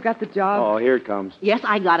say you got the job? Oh, here it comes. Yes,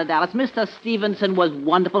 I got it, Alice. Mr. Stevenson was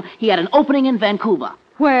wonderful. He had an opening in Vancouver.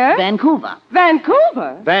 Where? Vancouver.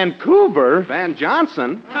 Vancouver? Vancouver? Van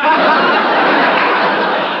Johnson?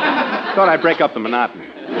 Thought I'd break up the monotony.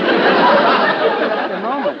 Just a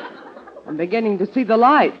moment. I'm beginning to see the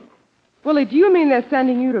light. Willie, do you mean they're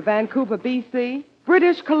sending you to Vancouver, B.C.?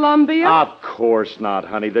 British Columbia? Of course not,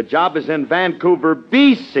 honey. The job is in Vancouver,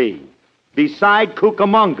 B.C., beside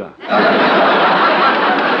Cucamonga.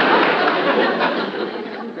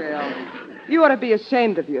 You ought to be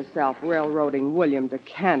ashamed of yourself, railroading William to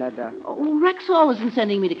Canada. Oh, Rexall isn't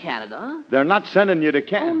sending me to Canada. They're not sending you to Oh,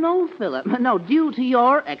 Canada. no, Philip. No, due to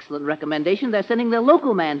your excellent recommendation, they're sending their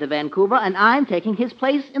local man to Vancouver, and I'm taking his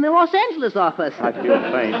place in the Los Angeles office. I feel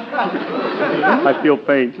faint. I feel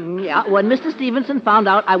faint. Yeah, when Mr. Stevenson found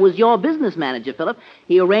out I was your business manager, Philip,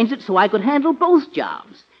 he arranged it so I could handle both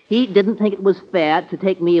jobs. He didn't think it was fair to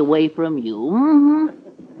take me away from you. Mm-hmm.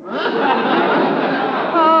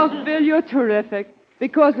 Oh, Phil, you're terrific.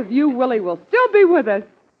 Because of you, Willie will still be with us.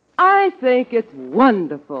 I think it's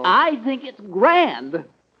wonderful. I think it's grand.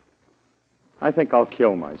 I think I'll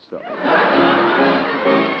kill myself.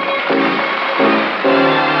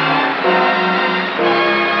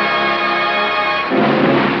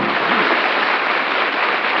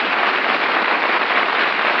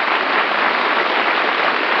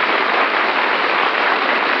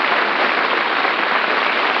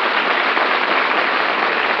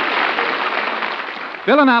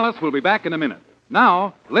 Phil and Alice will be back in a minute.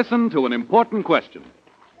 Now, listen to an important question.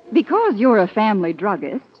 Because you're a family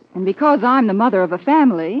druggist, and because I'm the mother of a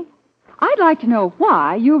family, I'd like to know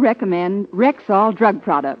why you recommend Rexall drug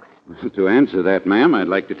products. To answer that, ma'am, I'd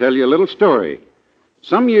like to tell you a little story.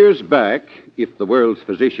 Some years back, if the world's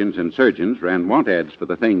physicians and surgeons ran want ads for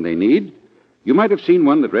the thing they need, you might have seen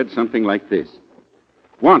one that read something like this.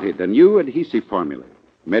 Wanted, a new adhesive formula,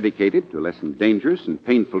 medicated to lessen dangerous and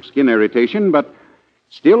painful skin irritation, but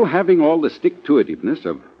still having all the stick-to-itiveness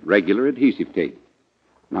of regular adhesive tape.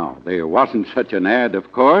 Now, there wasn't such an ad,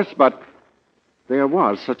 of course, but there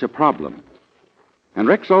was such a problem. And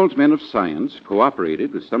Rexall's men of science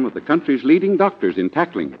cooperated with some of the country's leading doctors in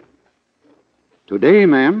tackling it. Today,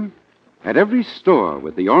 ma'am, at every store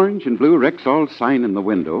with the orange and blue Rexall sign in the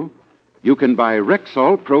window, you can buy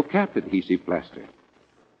Rexall Pro-Cap adhesive plaster.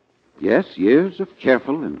 Yes, years of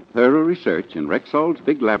careful and thorough research in Rexall's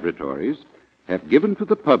big laboratories have given to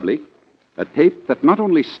the public a tape that not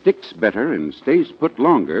only sticks better and stays put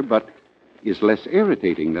longer, but is less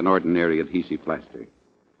irritating than ordinary adhesive plaster.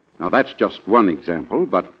 Now, that's just one example,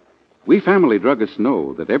 but we family druggists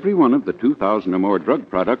know that every one of the 2,000 or more drug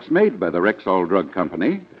products made by the Rexall Drug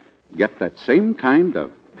Company get that same kind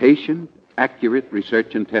of patient, accurate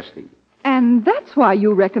research and testing. And that's why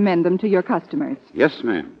you recommend them to your customers. Yes,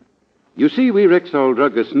 ma'am. You see, we Rexall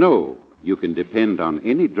druggists know you can depend on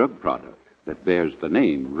any drug product that bears the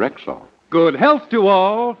name Rexall. Good health to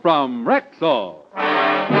all from Rexall.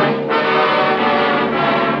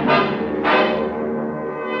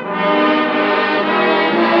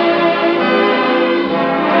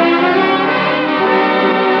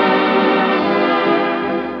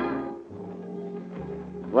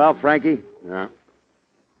 Well, Frankie? Yeah?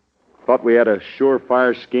 Thought we had a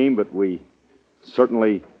surefire scheme, but we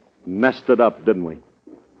certainly messed it up, didn't we?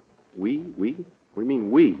 We? What do you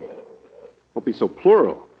mean, we? Don't be so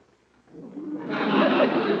plural.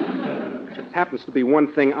 Just happens to be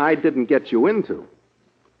one thing I didn't get you into.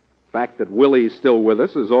 The fact that Willie's still with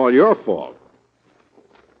us is all your fault.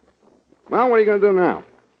 Well, what are you going to do now?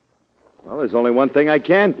 Well, there's only one thing I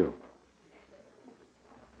can do.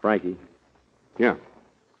 Frankie. Yeah.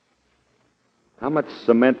 How much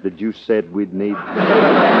cement did you say we'd need?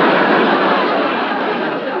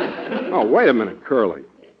 Oh, wait a minute, Curly.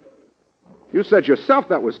 You said yourself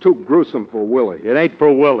that was too gruesome for Willie. It ain't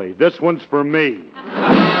for Willie. This one's for me.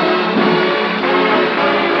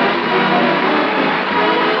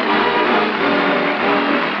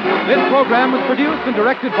 This program was produced and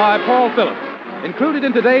directed by Paul Phillips. Included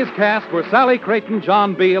in today's cast were Sally Creighton,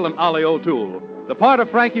 John Beal, and Ollie O'Toole. The part of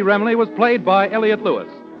Frankie Remley was played by Elliott Lewis.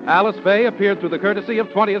 Alice Faye appeared through the courtesy of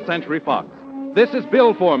 20th Century Fox. This is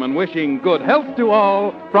Bill Foreman wishing good health to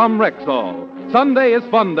all from Rexall. Sunday is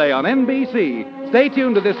Fun Day on NBC. Stay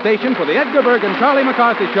tuned to this station for the Edgar Berg and Charlie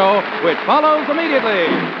McCarthy Show, which follows immediately.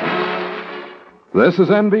 This is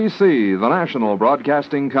NBC, the national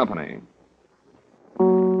broadcasting company.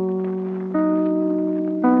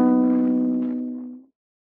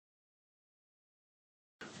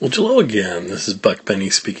 Well, hello again. This is Buck Benny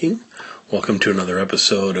speaking. Welcome to another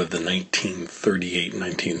episode of the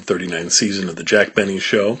 1938-1939 season of the Jack Benny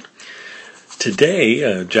Show.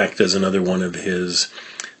 Today, Jack does another one of his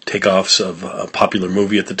takeoffs of a popular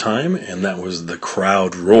movie at the time, and that was The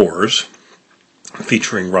Crowd Roars,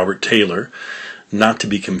 featuring Robert Taylor, not to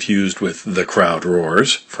be confused with The Crowd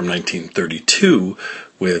Roars from 1932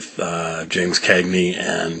 with James Cagney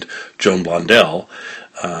and Joan Blondell.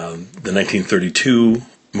 The 1932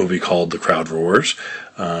 movie called The Crowd Roars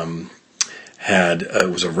it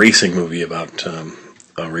was a racing movie about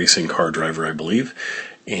a racing car driver, I believe,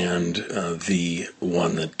 and the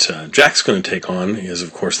one that Jack's going to take on is,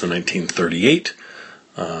 of course, the 1938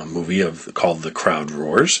 movie called The Crowd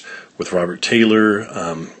Roars, with Robert Taylor,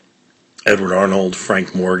 Edward Arnold,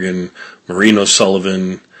 Frank Morgan, Maureen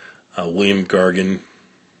O'Sullivan, William Gargan,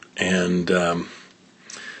 and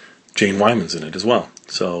Jane Wyman's in it as well.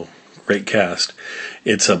 So, great cast.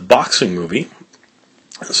 It's a boxing movie,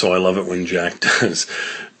 so I love it when Jack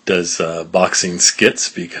does boxing skits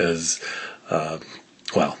because,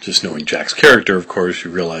 just knowing Jack's character, of course,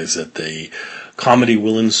 you realize that the comedy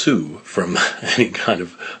will ensue from any kind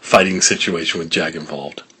of fighting situation with Jack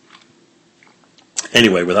involved.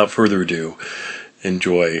 Anyway, without further ado,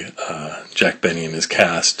 enjoy Jack Benny and his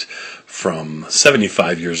cast from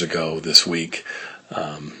 75 years ago this week.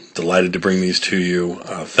 Delighted to bring these to you.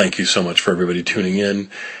 Thank you so much for everybody tuning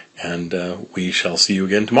in, and we shall see you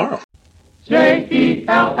again tomorrow.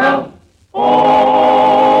 J-E-L-L-O.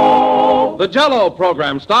 The Jell-O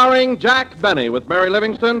program starring Jack Benny with Mary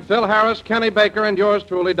Livingston, Phil Harris, Kenny Baker, and yours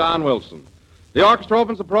truly, Don Wilson. The orchestra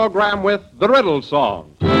opens the program with The Riddle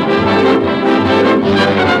Song.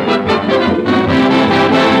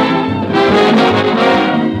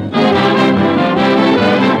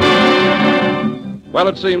 Well,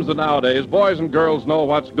 it seems that nowadays boys and girls know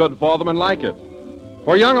what's good for them and like it.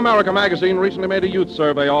 For Young America magazine recently made a youth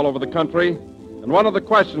survey all over the country, and one of the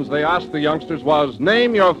questions they asked the youngsters was,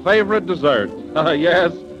 name your favorite dessert.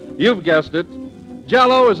 Yes, you've guessed it.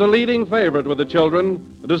 Jell-O is a leading favorite with the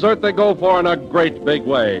children, the dessert they go for in a great big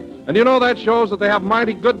way. And you know that shows that they have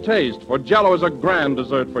mighty good taste, for Jell-O is a grand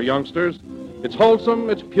dessert for youngsters. It's wholesome,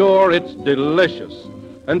 it's pure, it's delicious.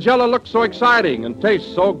 And Jell-O looks so exciting and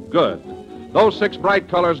tastes so good. Those 6 bright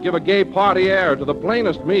colors give a gay party air to the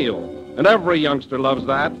plainest meal, and every youngster loves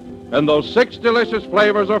that. And those 6 delicious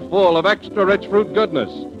flavors are full of extra rich fruit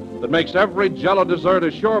goodness that makes every Jell-O dessert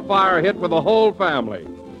a surefire hit with the whole family.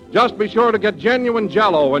 Just be sure to get genuine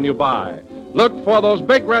Jell-O when you buy. Look for those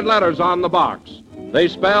big red letters on the box. They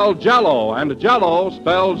spell Jell-O, and Jell-O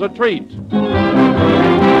spells a treat.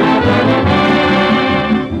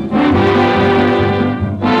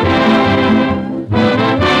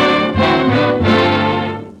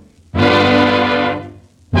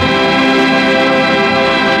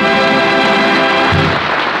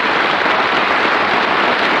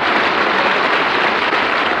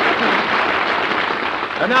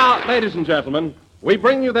 And now, ladies and gentlemen, we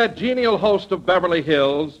bring you that genial host of Beverly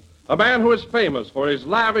Hills, a man who is famous for his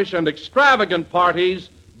lavish and extravagant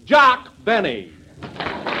parties, Jack Benny.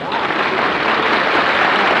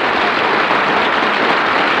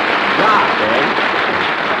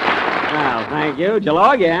 Well, thank you.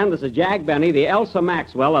 Hello again. This is Jack Benny, the Elsa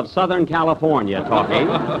Maxwell of Southern California, talking.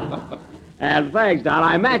 And thanks, Don.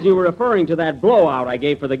 I imagine you were referring to that blowout I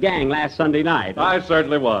gave for the gang last Sunday night. I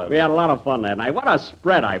certainly was. We had a lot of fun that night. What a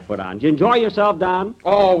spread I put on. Did you enjoy yourself, Don?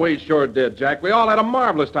 Oh, we sure did, Jack. We all had a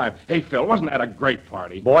marvelous time. Hey, Phil, wasn't that a great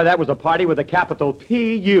party? Boy, that was a party with a capital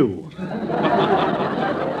P-U.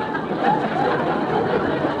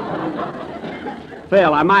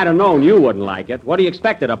 Phil, I might have known you wouldn't like it. What do you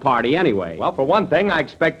expect at a party anyway? Well, for one thing, I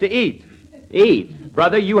expect to eat. Eat?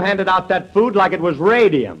 Brother, you handed out that food like it was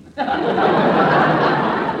radium.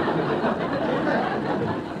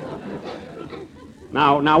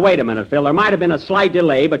 Now, wait a minute, Phil. There might have been a slight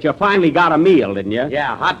delay, but you finally got a meal, didn't you?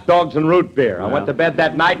 Yeah, hot dogs and root beer. I went to bed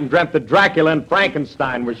that night and dreamt that Dracula and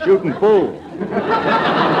Frankenstein were shooting pool.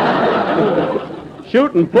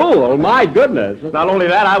 Shooting pool? My goodness. Not only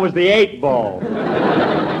that, I was the 8-ball.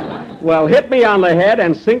 Well, hit me on the head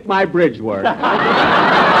and sink my bridge work.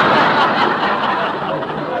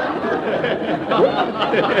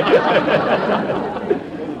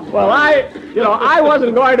 Well, I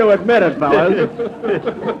wasn't going to admit it, fellas.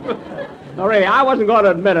 No, really, I wasn't going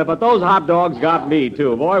to admit it, but those hot dogs got me,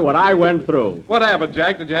 too. Boy, what I went through. What happened,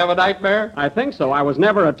 Jack? Did you have a nightmare? I think so. I was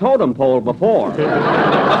never a totem pole before.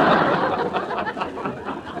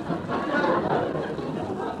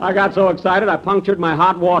 I got so excited I punctured my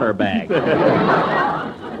hot water bag.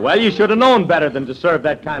 Well, you should have known better than to serve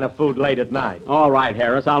that kind of food late at night. All right,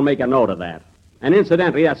 Harris, I'll make a note of that. And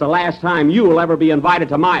incidentally, that's the last time you will ever be invited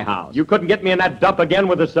to my house. You couldn't get me in that dump again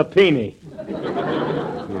with a subpoena.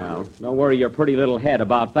 Well, don't worry your pretty little head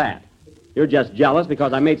about that. You're just jealous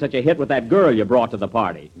because I made such a hit with that girl you brought to the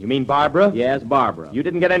party. You mean Barbara? Yes, Barbara. You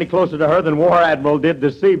didn't get any closer to her than War Admiral did to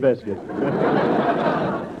Seabiscuit.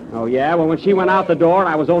 Oh, yeah? Well, when she went out the door,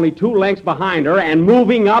 I was only 2 lengths behind her and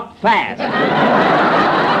moving up fast.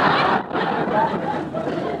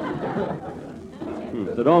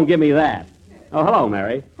 So don't give me that. Oh, hello,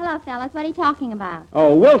 Mary. Hello, fellas. What are you talking about?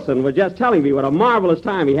 Oh, Wilson was just telling me what a marvelous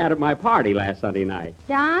time he had at my party last Sunday night.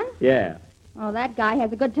 Don? Yeah. Oh, that guy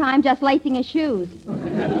has a good time just lacing his shoes.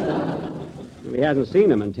 He hasn't seen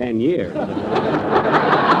him in 10 years.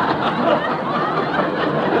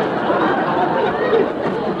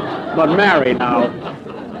 But Mary, now.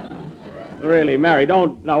 Really, Mary,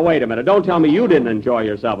 don't... Now, wait a minute. Don't tell me you didn't enjoy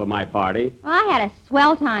yourself at my party. Well, I had a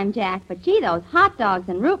swell time, Jack. But, gee, those hot dogs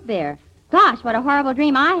and root beer. Gosh, what a horrible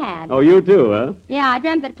dream I had. Oh, you too, huh? Yeah, I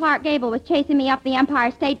dreamt that Clark Gable was chasing me up the Empire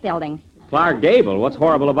State Building. Clark Gable? What's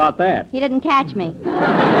horrible about that? He didn't catch me.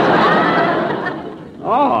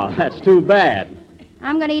 Oh, that's too bad.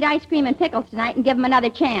 I'm going to eat ice cream and pickles tonight and give him another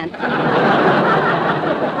chance.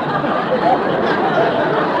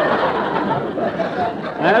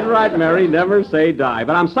 That's right, Mary. Never say die.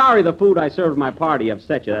 But I'm sorry the food I served my party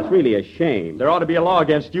upset you. That's really a shame. There ought to be a law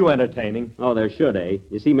against you entertaining. Oh, there should, eh?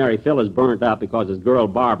 You see, Mary, Phil is burnt up because his girl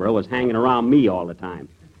Barbara was hanging around me all the time.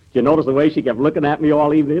 Did you notice the way she kept looking at me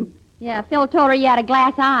all evening? Yeah, Phil told her you had a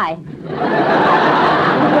glass eye.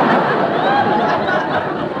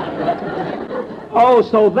 Oh,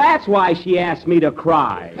 so that's why she asked me to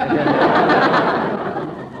cry.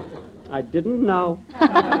 I didn't know.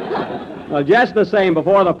 Well, just the same,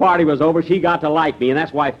 before the party was over, she got to like me, and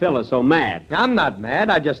that's why Phil is so mad. I'm not mad.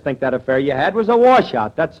 I just think that affair you had was a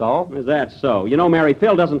washout, that's all. Is that so? You know, Mary,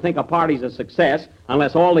 Phil doesn't think a party's a success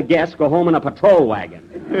unless all the guests go home in a patrol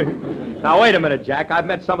wagon. Now, wait a minute, Jack. I've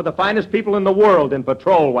met some of the finest people in the world in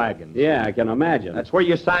patrol wagons. Yeah, I can imagine. That's where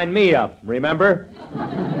you signed me up, remember?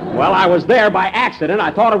 Well, I was there by accident.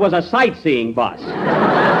 I thought it was a sightseeing bus.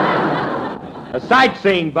 A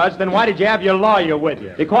sightseeing bus? Then why did you have your lawyer with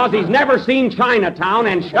you? Because he's never seen Chinatown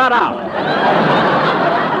and shut up.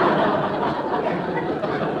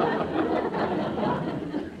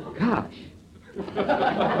 Gosh.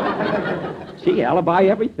 Gee, alibi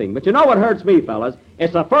everything. But you know what hurts me, fellas?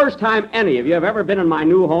 It's the first time any of you have ever been in my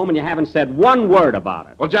new home and you haven't said one word about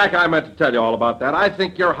it. Well, Jack, I meant to tell you all about that. I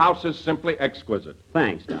think your house is simply exquisite.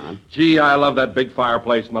 Thanks, Don. Gee, I love that big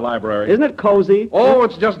fireplace in the library. Isn't it cozy? Oh,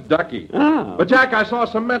 it's just ducky. Oh. But, Jack, I saw a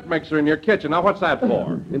cement mixer in your kitchen. Now, what's that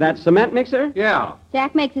for? That cement mixer? Yeah.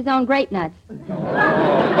 Jack makes his own grape nuts.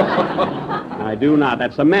 I do not.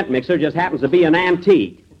 That cement mixer just happens to be an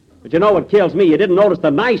antique. But you know what kills me? You didn't notice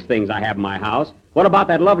the nice things I have in my house. What about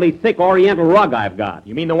that lovely, thick Oriental rug I've got?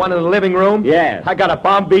 You mean the one in the living room? Yes. I got a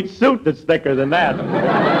Palm Beach suit that's thicker than that.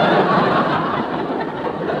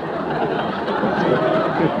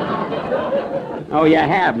 Oh, you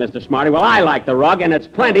have, Mr. Smarty. Well, I like the rug, and it's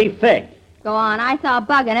plenty thick. Go on. I saw a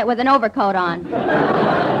bug in it with an overcoat on.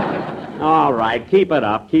 All right. Keep it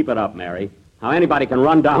up. Keep it up, Mary. How anybody can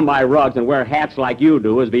run down my rugs and wear hats like you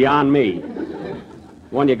do is beyond me.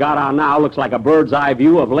 The one you got on now looks like a bird's eye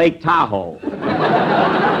view of Lake Tahoe.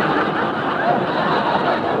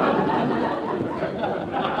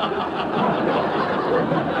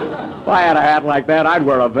 If I had a hat like that, I'd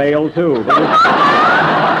wear a veil, too.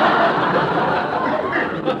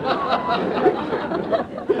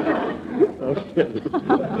 No kidding.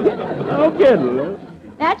 No kidding.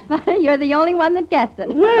 That's funny. You're the only one that gets it.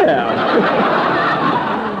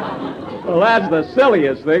 Well, that's the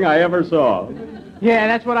silliest thing I ever saw. Yeah,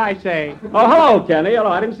 that's what I say. Oh, hello, Kenny.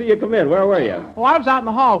 Hello. I didn't see you come in. Where were you? Oh, I was out in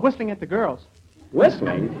the hall whistling at the girls.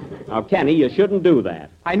 Whistling? Now, Kenny, you shouldn't do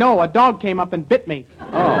that. I know. A dog came up and bit me.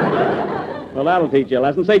 Oh. Well, that'll teach you a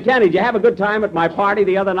lesson. Say, Kenny, did you have a good time at my party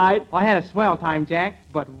the other night? Oh, I had a swell time, Jack.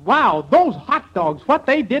 But, wow, those hot dogs, what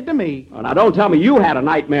they did to me. Oh, now, don't tell me you had a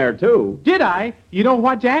nightmare, too. Did I? You know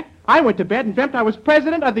what, Jack? I went to bed and dreamt I was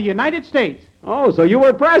president of the United States. Oh, so you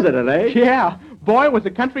were president, eh? Yeah. Boy, was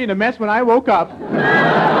the country in a mess when I woke up.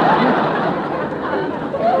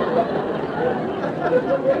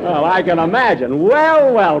 Well, I can imagine.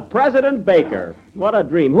 Well, well, President Baker. What a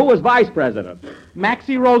dream. Who was vice president?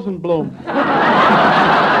 Maxie Rosenblum.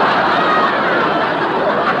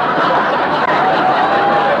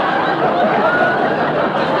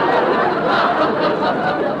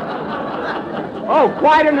 Oh,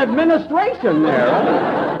 quite an administration there.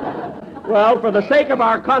 Huh? Well, for the sake of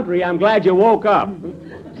our country, I'm glad you woke up.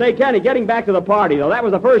 Say, Kenny, getting back to the party, though, that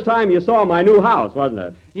was the first time you saw my new house, wasn't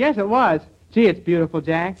it? Yes, it was. Gee, it's beautiful,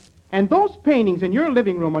 Jack. And those paintings in your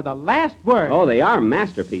living room are the last word. Oh, they are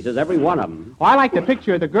masterpieces, every one of them. Oh, I like the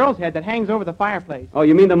picture of the girl's head that hangs over the fireplace. Oh,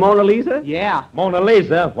 you mean the Mona Lisa? Yeah. Mona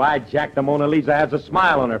Lisa? Why, Jack, the Mona Lisa has a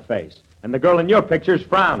smile on her face. And the girl in your picture's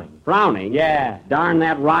frowning. Frowning? Yeah. Darn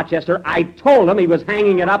that Rochester. I told him he was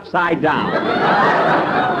hanging it upside down.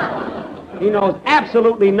 He knows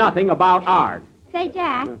absolutely nothing about art. Say,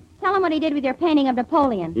 Jack, tell him what he did with your painting of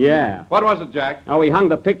Napoleon. Yeah. What was it, Jack? Oh, he hung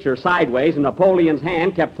the picture sideways, and Napoleon's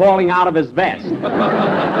hand kept falling out of his vest.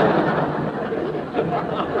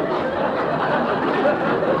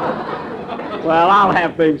 Well, I'll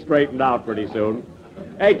have things straightened out pretty soon.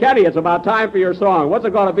 Hey, Kenny, it's about time for your song. What's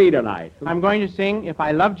it going to be tonight? I'm going to sing If I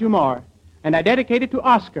Loved You More, and I dedicate it to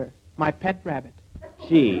Oscar, my pet rabbit.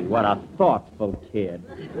 Gee, what a thoughtful kid.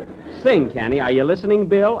 Sing, Kenny. Are you listening,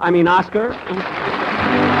 Bill? I mean, Oscar?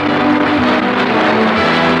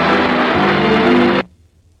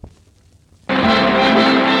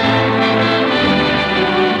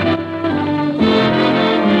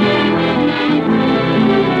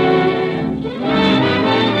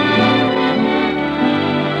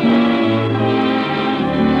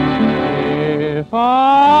 If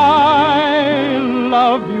I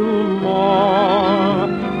love you more,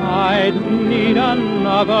 I'd need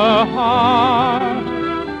another heart.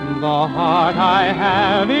 The heart I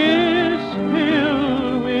have is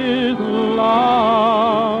filled with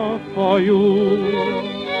love for you.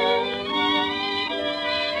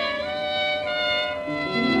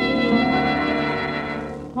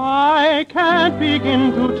 I can't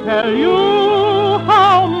begin to tell you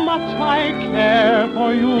how much I care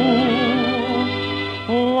for you.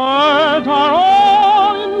 Words are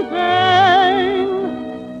all in vain.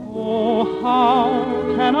 Oh, how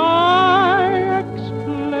can I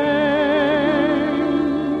explain?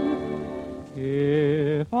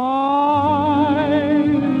 If I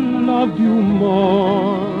loved you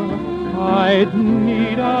more, I'd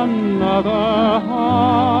need another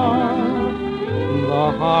heart.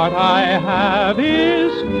 The heart I have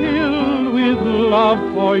is filled with love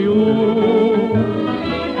for you.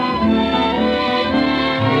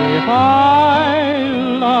 If I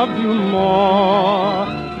loved you more,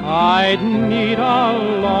 I'd need a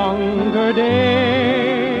longer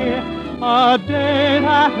day, a day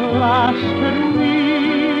that lasted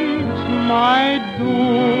weeks might do.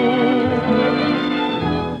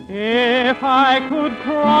 If I could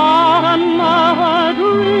crowd another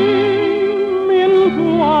dream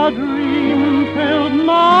into a dream-filled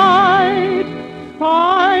night,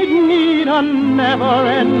 I'd need a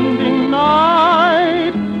never-ending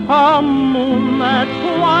night, a moon that's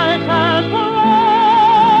twice as bright.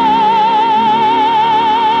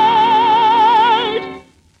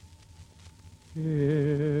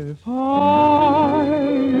 If I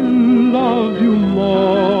loved you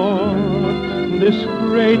more, this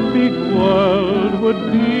great big world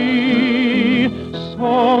would be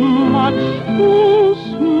so much too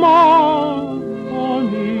small for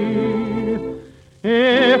me.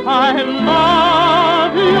 If I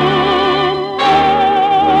love you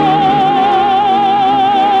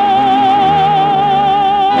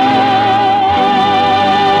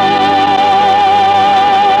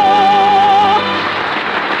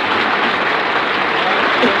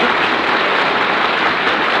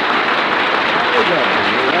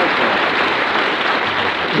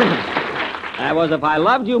That was was If I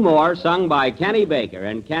Loved You More, sung by Kenny Baker.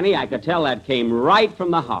 And, Kenny, I could tell that came right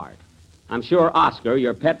from the heart. I'm sure Oscar,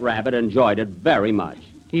 your pet rabbit, enjoyed it very much.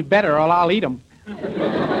 He better, or I'll eat him.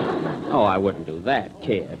 Oh, I wouldn't do that,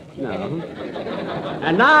 kid. No.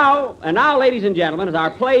 And now, ladies and gentlemen, as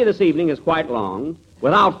our play this evening is quite long,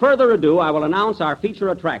 without further ado, I will announce our feature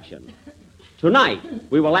attraction. Tonight,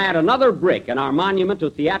 we will add another brick in our monument to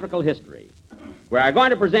theatrical history. We are going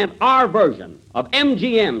to present our version of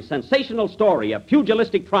MGM's sensational story of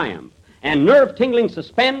pugilistic triumph and nerve-tingling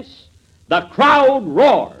suspense, The Crowd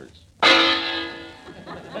Roars.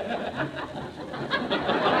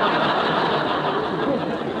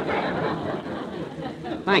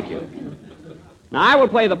 Thank you. Now, I will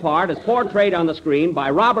play the part as portrayed on the screen by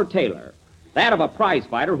Robert Taylor, that of a prize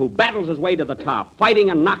fighter who battles his way to the top, fighting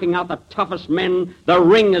and knocking out the toughest men the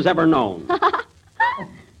ring has ever known.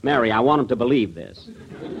 Mary, I want him to believe this.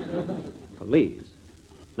 Please.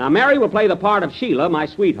 Now, Mary will play the part of Sheila, my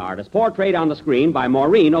sweetheart, as portrayed on the screen by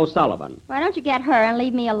Maureen O'Sullivan. Why don't you get her and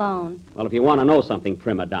leave me alone? Well, if you want to know something,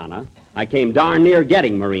 prima donna, I came darn near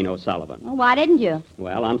getting Maureen O'Sullivan. Well, why didn't you?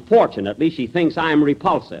 Well, unfortunately, she thinks I'm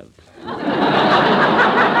repulsive.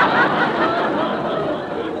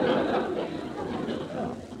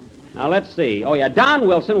 Now, let's see. Oh, yeah, Don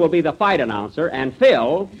Wilson will be the fight announcer, and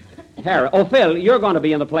Phil, you're going to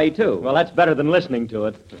be in the play, too. Well, that's better than listening to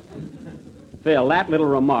it. Phil, that little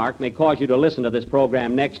remark may cause you to listen to this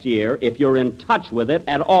program next year if you're in touch with it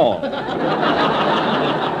at all.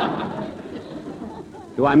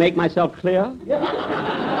 Do I make myself clear?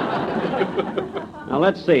 Now,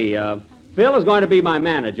 let's see. Phil is going to be my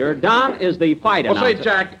manager. Don is the fight announcer. Well, say,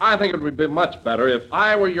 Jack, I think it would be much better if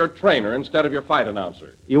I were your trainer instead of your fight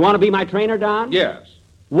announcer. You want to be my trainer, Don? Yes.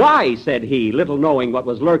 Why, said he, little knowing what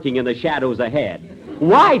was lurking in the shadows ahead.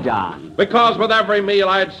 Why, Don? Because with every meal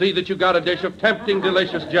I'd see that you got a dish of tempting,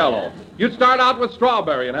 delicious Jell-O. You'd start out with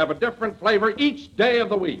strawberry and have a different flavor each day of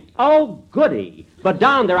the week. Oh, goody. But,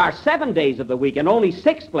 Don, there are 7 days of the week and only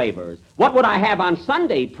 6 flavors. What would I have on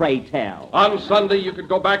Sunday, pray tell? On Sunday, you could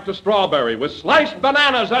go back to strawberry with sliced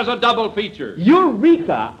bananas as a double feature.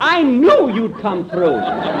 Eureka! I knew you'd come through.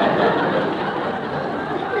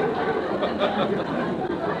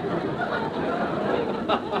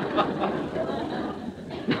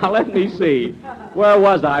 Now, let me see. Where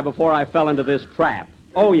was I before I fell into this trap?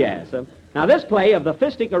 Oh, yes. Now, this play of the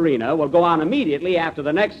Fistic Arena will go on immediately after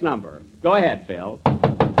the next number. Go ahead, Phil.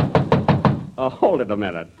 Oh, hold it a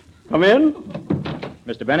minute. Come in.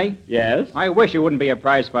 Mr. Benny? Yes? I wish you wouldn't be a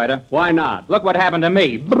prize fighter. Why not? Look what happened to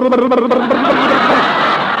me.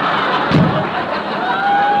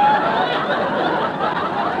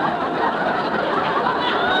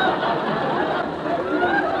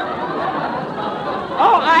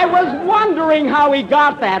 I was wondering how he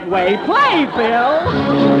got that way. Play,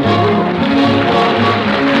 Phil.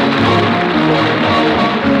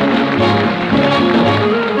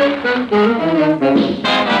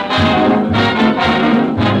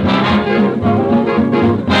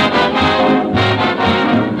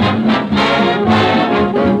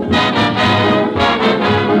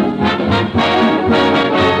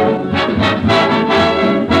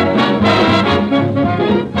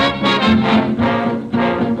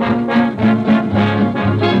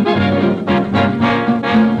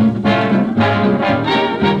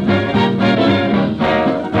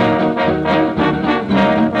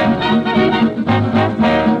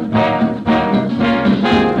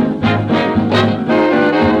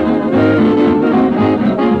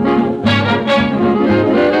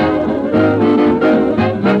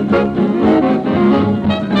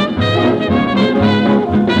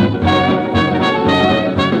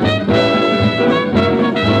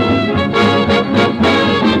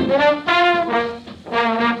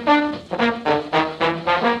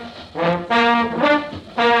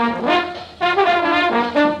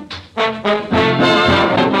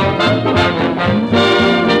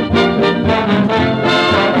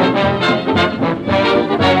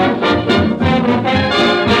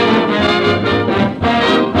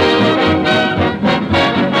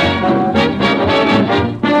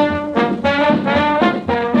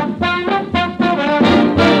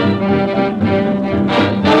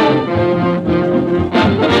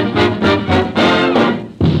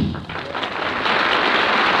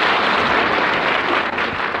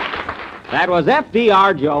 That was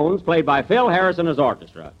F.D.R. Jones, played by Phil Harris and his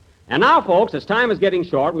orchestra. And now, folks, as time is getting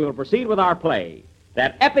short, we will proceed with our play.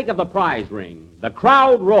 That epic of the prize ring, The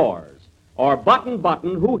Crowd Roars, or Button,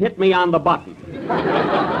 Button, Who Hit Me on the Button?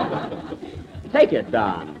 Take it,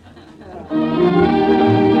 Don.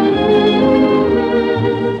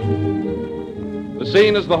 The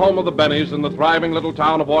scene is the home of the Bennies in the thriving little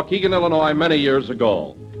town of Waukegan, Illinois, many years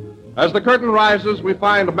ago. As the curtain rises, we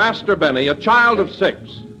find Master Benny, a child of 6,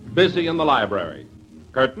 busy in the library.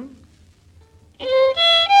 Curtain.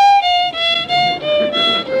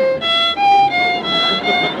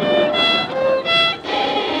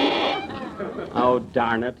 Oh,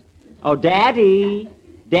 darn it. Oh, Daddy.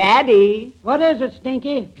 Daddy. What is it,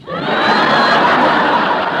 Stinky?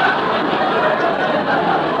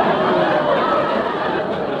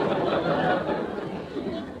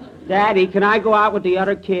 Daddy, can I go out with the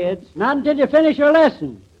other kids? Not until you finish your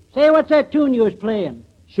lesson. Say, what's that tune you was playing?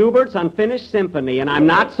 Schubert's Unfinished Symphony, and I'm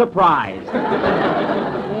not surprised.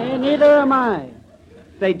 Neither am I.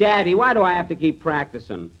 Say, Daddy, why do I have to keep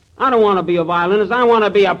practicing? I don't want to be a violinist. I want to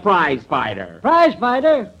be a prize fighter. Prize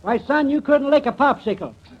fighter? Why, son, you couldn't lick a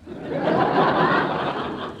popsicle.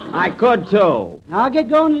 I could, too. Now get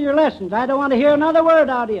going to your lessons. I don't want to hear another word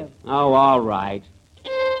out of you. Oh, all right.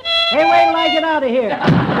 Hey, wait till I get out of here.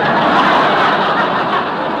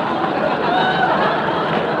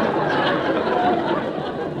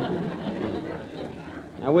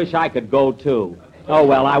 I wish I could go, too. Oh,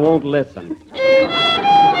 well, I won't listen.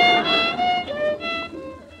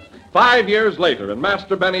 5 years later, and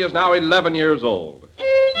Master Benny is now 11 years old.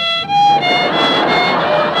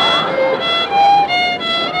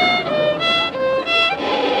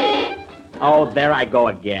 Oh, there I go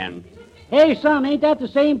again. Hey, son, ain't that the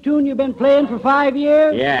same tune you've been playing for 5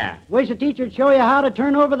 years? Yeah. Wish the teacher'd show you how to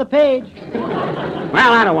turn over the page.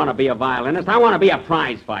 Well, I don't want to be a violinist. I want to be a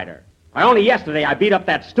prize fighter. Why, only yesterday I beat up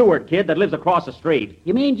that Stewart kid that lives across the street.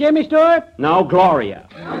 You mean Jimmy Stewart? No, Gloria.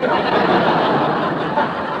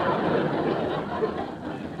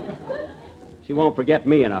 She won't forget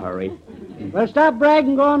me in a hurry. Well, stop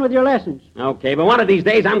bragging and go on with your lessons. Okay, but one of these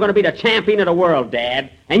days I'm going to be the champion of the world, Dad,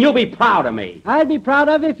 and you'll be proud of me. I'd be proud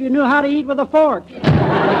of you if you knew how to eat with a fork.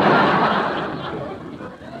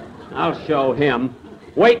 I'll show him.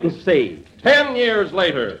 Wait and see. 10 years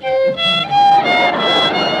later.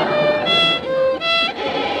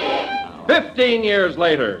 15 years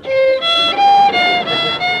later.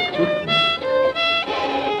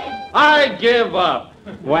 I give up.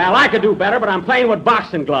 Well, I could do better, but I'm playing with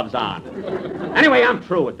boxing gloves on. Anyway, I'm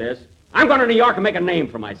through with this. I'm going to New York and make a name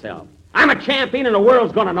for myself. I'm a champion, and the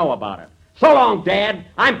world's going to know about it. So long, Dad.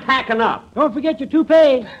 I'm packing up. Don't forget your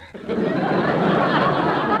toupee.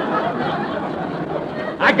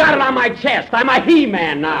 I got it on my chest. I'm a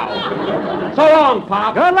He-Man now. So long,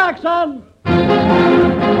 Pop. Good luck, son.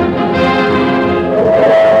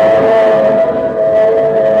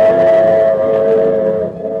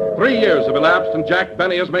 3 years have elapsed, and Jack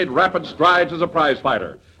Benny has made rapid strides as a prize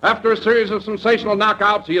fighter. After a series of sensational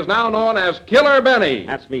knockouts, he is now known as Killer Benny.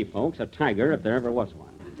 That's me, folks, a tiger if there ever was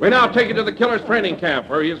one. We now take you to the Killer's training camp,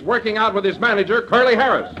 where he is working out with his manager, Curly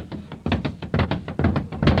Harris.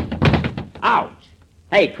 Ouch!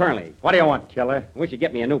 Hey, Curly. What do you want, Killer? I wish you'd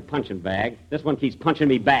get me a new punching bag. This one keeps punching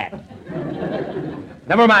me back.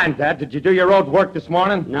 Never mind, Dad. Did you do your road work this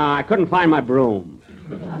morning? No, I couldn't find my broom.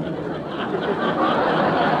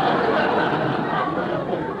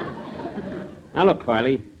 Now, look,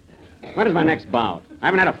 Carly. When is my next bout? I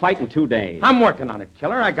haven't had a fight in 2 days. I'm working on it,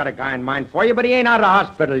 Killer. I got a guy in mind for you, but he ain't out of the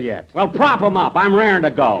hospital yet. Well, prop him up. I'm raring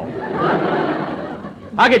to go.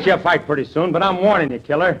 I'll get you a fight pretty soon, but I'm warning you,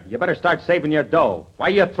 Killer. You better start saving your dough. Why,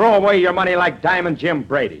 you throw away your money like Diamond Jim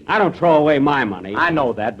Brady. I don't throw away my money. I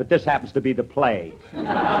know that, but this happens to be the play.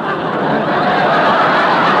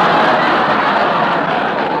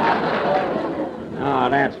 Oh,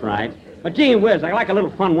 that's right. But gee whiz, I like a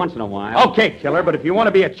little fun once in a while. Okay, Killer, but if you want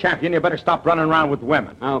to be a champion, you better stop running around with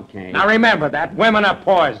women. Okay. Now remember that. Women are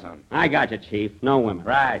poison. I got you, Chief. No women.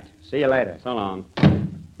 Right. See you later. So long.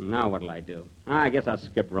 Now what'll I do? I guess I'll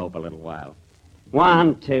skip rope a little while.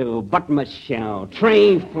 1, 2, button my show.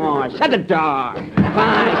 3, 4, shut the door. 5, 6,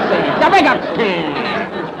 now bring up 10.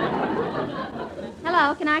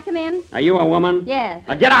 Hello, can I come in? Are you a woman? Yes.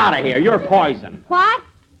 Now get out of here. You're poison. What?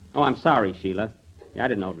 Oh, I'm sorry, Sheila. Yeah, I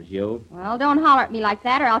didn't know it was you. Well, don't holler at me like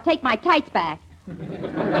that, or I'll take my tights back.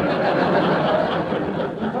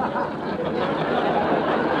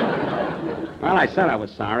 Well, I said I was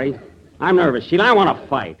sorry. I'm nervous, Sheila. I want to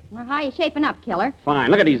fight. Well, how are you shaping up, Killer?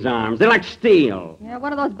 Fine. Look at these arms. They're like steel. Yeah,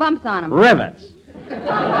 what are those bumps on them? Rivets.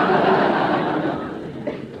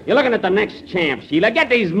 You're looking at the next champ, Sheila. Get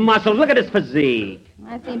these muscles. Look at his physique.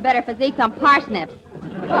 I've seen better physiques on parsnips.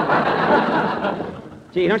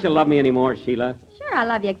 Gee, don't you love me anymore, Sheila? Sure, I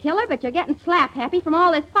love you, Killer, but you're getting slap-happy from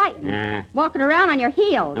all this fighting. Nah. Walking around on your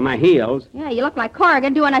heels. On my heels? Yeah, you look like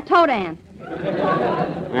Corrigan doing a toe dance.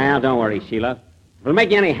 Well, don't worry, Sheila. If it'll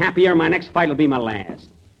make you any happier, my next fight will be my last.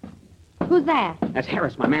 Who's that? That's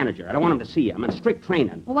Harris, my manager. I don't want him to see you. I'm in strict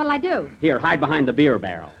training. Well, what'll I do? Here, hide behind the beer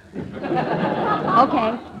barrel.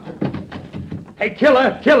 Okay. Hey,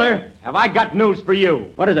 Killer, have I got news for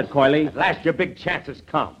you? What is it, Coily? At last your big chance has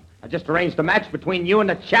come. I just arranged a match between you and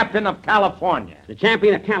the champion of California. The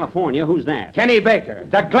champion of California? Who's that? Kenny Baker,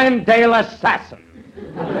 the Glendale assassin.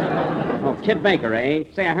 Oh, Kid Baker, eh?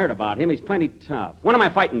 Say, I heard about him. He's plenty tough. When am I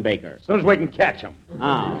fighting Baker? As soon as we can catch him. Oh.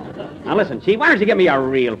 Now, listen, Chief, why don't you get me a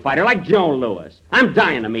real fighter like Joe Louis? I'm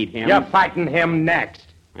dying to meet him. You're fighting him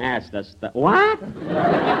next. That's the stuff. What?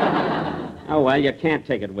 Oh, well, you can't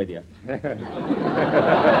take it with you. But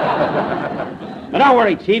don't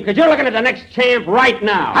worry, Chief, because you're looking at the next champ right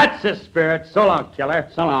now. That's the spirit. So long, Killer.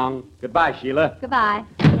 So long. Goodbye, Sheila. Goodbye.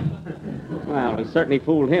 Well, we certainly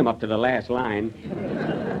fooled him up to the last line.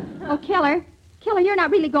 Oh, Killer. Killer, you're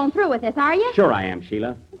not really going through with this, are you? Sure I am,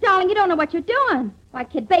 Sheila. Darling, you don't know what you're doing. Why,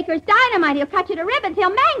 Kid Baker's dynamite. He'll cut you to ribbons.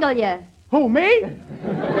 He'll mangle you. Who, me?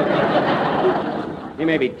 He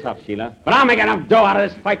may be tough, Sheila, but I'll make enough dough out of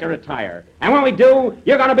this fight to retire. And when we do,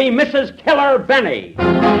 you're going to be Mrs. Killer Benny.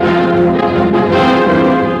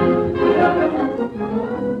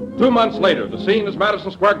 2 months later, the scene is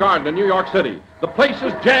Madison Square Garden in New York City. The place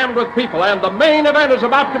is jammed with people, and the main event is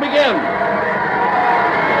about to begin.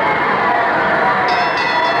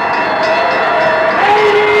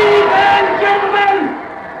 Ladies and gentlemen,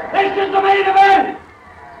 this is the main event.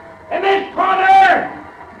 In this corner,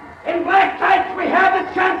 in black tights, we have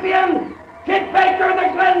the champion, Kid Baker, the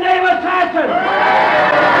Glendale assassin.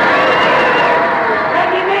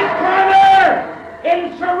 And in this corner, in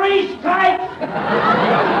cerise tights,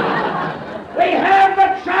 we have the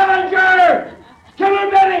challenger,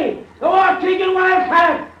 Killer Benny, the Waukegan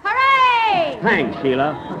Wildcat. Hooray! Thanks,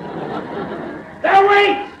 Sheila. Their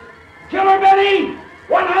weight, Killer Benny,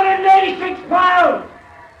 186 pounds.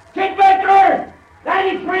 Kid Baker,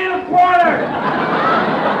 93 and a quarter.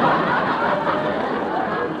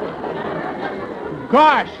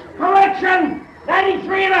 Gosh. Correction,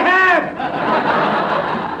 93 and a half.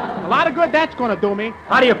 A lot of good that's going to do me.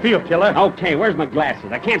 How do you feel, Killer? Okay, where's my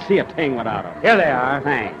glasses? I can't see a thing without them. Here they are.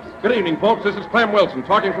 Thanks. Good evening, folks. This is Clem Wilson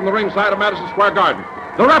talking from the ringside of Madison Square Garden.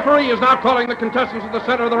 The referee is now calling the contestants to the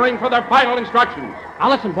center of the ring for their final instructions. Now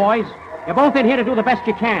listen, boys. You're both in here to do the best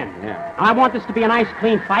you can. Yeah. I want this to be a nice,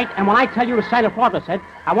 clean fight, and when I tell you to sign a Fortress,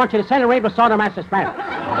 I want you to send a raid with Sawder Master Spanish.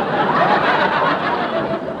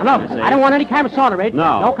 Look, I don't want any kind of Sawder raid.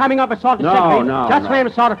 No. No coming up with Sawder No. Just raid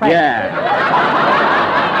with Sawder Spanish. Yeah.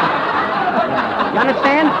 You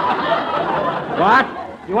understand? What?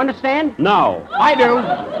 You understand? No. I do.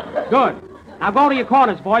 Good. Now go to your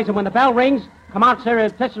corners, boys, and when the bell rings, come out, sir,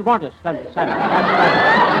 and test the Fortress.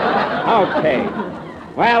 Okay.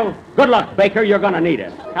 Well, good luck, Baker. You're going to need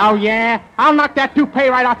it. Oh, yeah? I'll knock that toupee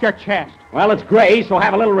right off your chest. Well, it's gray, so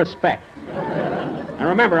have a little respect. And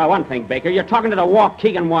remember one thing, Baker. You're talking to the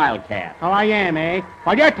Waukegan Wildcat. Oh, I am, eh?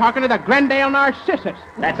 Well, you're talking to the Glendale Narcissus.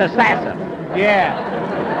 That's assassin. Yeah.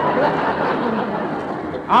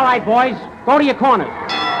 All right, boys. Go to your corners.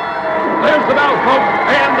 There's the bell, folks,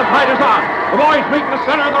 and the fight is on. The boys meet in the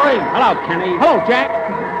center of the ring. Hello, Kenny. Hello, Jack.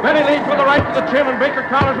 Benny leads with the right to the chin, and Baker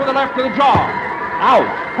counters with the left to the jaw. Ouch.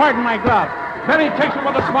 Pardon my glove. Benny takes it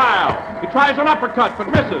with a smile. He tries an uppercut, but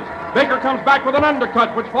misses. Baker comes back with an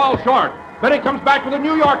undercut, which falls short. Benny comes back with a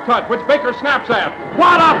New York cut, which Baker snaps at.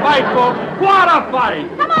 What a fight, folks! What a fight!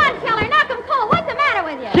 Come on, Killer. Knock him cold. What's the matter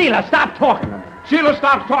with you? Sheila, stop talking to me. Sheila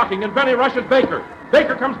stops talking, and Benny rushes Baker.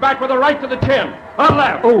 Baker comes back with a right to the chin. A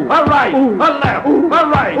left, Ooh. a right, Ooh. a left, Ooh. a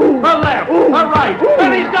right, Ooh. a left, Ooh. a right. Ooh.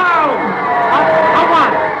 Benny's down! A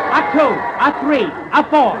 1, a 2, a 3, a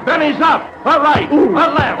 4. Benny's up. A right, Ooh. a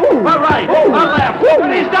left, Ooh. a right, Ooh. a left. Ooh.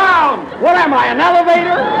 Benny's down! What am I, an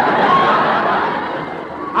elevator?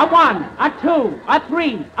 A 1, a 2, a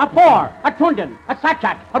 3, a 4, a Tundan, a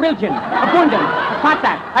Satchak, a Riljan, a Bundan, a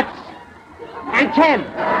Satak, and 10.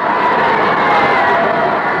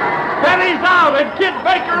 Benny's out, and Kid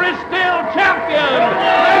Baker is still champion!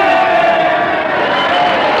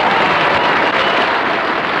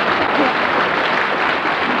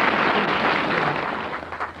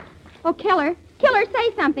 Oh, Killer. Killer,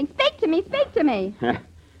 say something. Speak to me. Speak to me.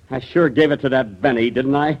 I sure gave it to that Benny,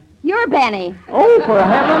 didn't I? You're Benny. Oh, for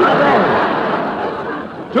heaven's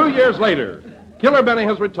sake. 2 years later, Killer Benny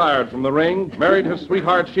has retired from the ring, married his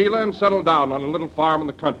sweetheart Sheila, and settled down on a little farm in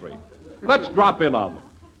the country. Let's drop in on them.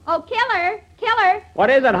 Oh, Killer. Killer. What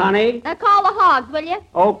is it, honey? Call the hogs, will you?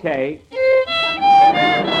 Okay.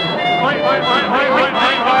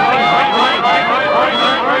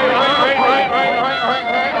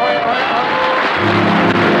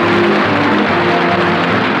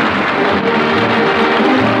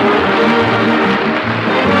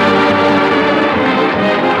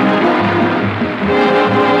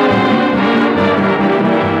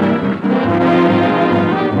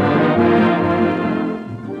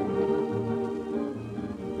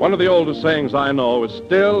 One of the oldest sayings I know is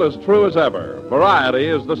still as true as ever. Variety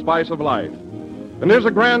is the spice of life. And here's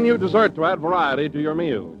a brand new dessert to add variety to your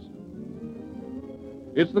meals.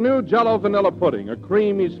 It's the new Jell-O vanilla pudding, a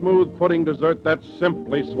creamy, smooth pudding dessert that's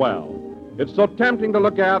simply swell. It's so tempting to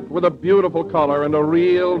look at with a beautiful color and a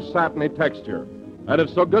real satiny texture. And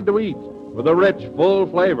it's so good to eat with a rich, full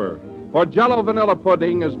flavor. For Jell-O vanilla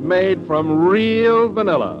pudding is made from real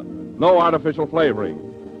vanilla, no artificial flavoring.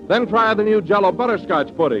 Then try the new Jell-O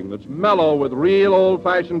butterscotch pudding that's mellow with real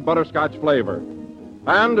old-fashioned butterscotch flavor.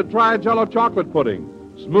 And try Jell-O chocolate pudding,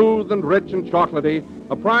 smooth and rich and chocolatey,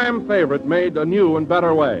 a prime favorite made a new and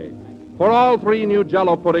better way. For all three new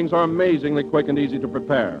Jell-O puddings are amazingly quick and easy to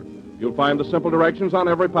prepare. You'll find the simple directions on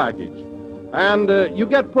every package. And you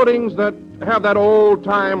get puddings that have that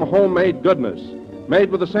old-time homemade goodness, made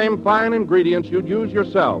with the same fine ingredients you'd use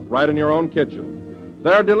yourself right in your own kitchen.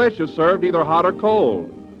 They're delicious served either hot or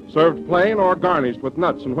cold, served plain or garnished with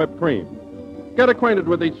nuts and whipped cream. Get acquainted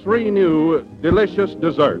with these three new delicious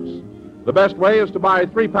desserts. The best way is to buy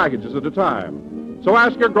 3 packages at a time. So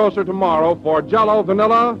ask your grocer tomorrow for Jell-O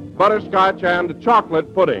vanilla, butterscotch, and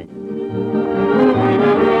chocolate pudding.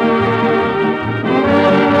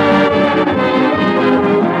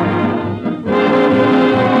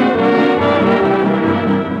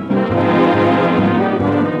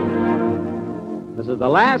 This is the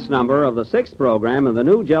last number of the 6th program in the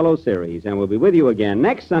new Jell-O series, and we'll be with you again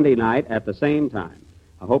next Sunday night at the same time.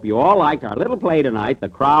 I hope you all liked our little play tonight, The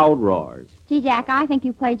Crowd Roars. Gee, Jack, I think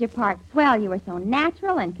you played your part swell. You were so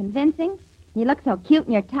natural and convincing. You look so cute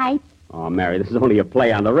in your tights. Oh, Mary, this is only a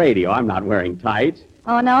play on the radio. I'm not wearing tights.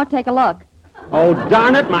 Oh, no? Take a look. Oh,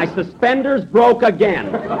 darn it, my suspenders broke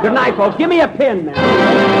again. Good night, folks. Give me a pin,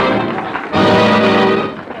 Mary.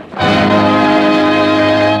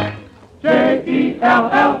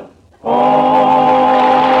 Jell-O.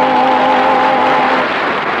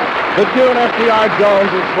 The tune F.D.R.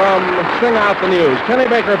 Jones is from Sing Out the News. Kenny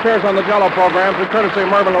Baker appears on the Jell-O program through courtesy of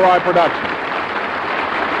Mervyn LeRoy Productions.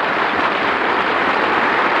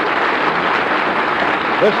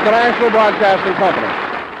 This is the National Broadcasting Company.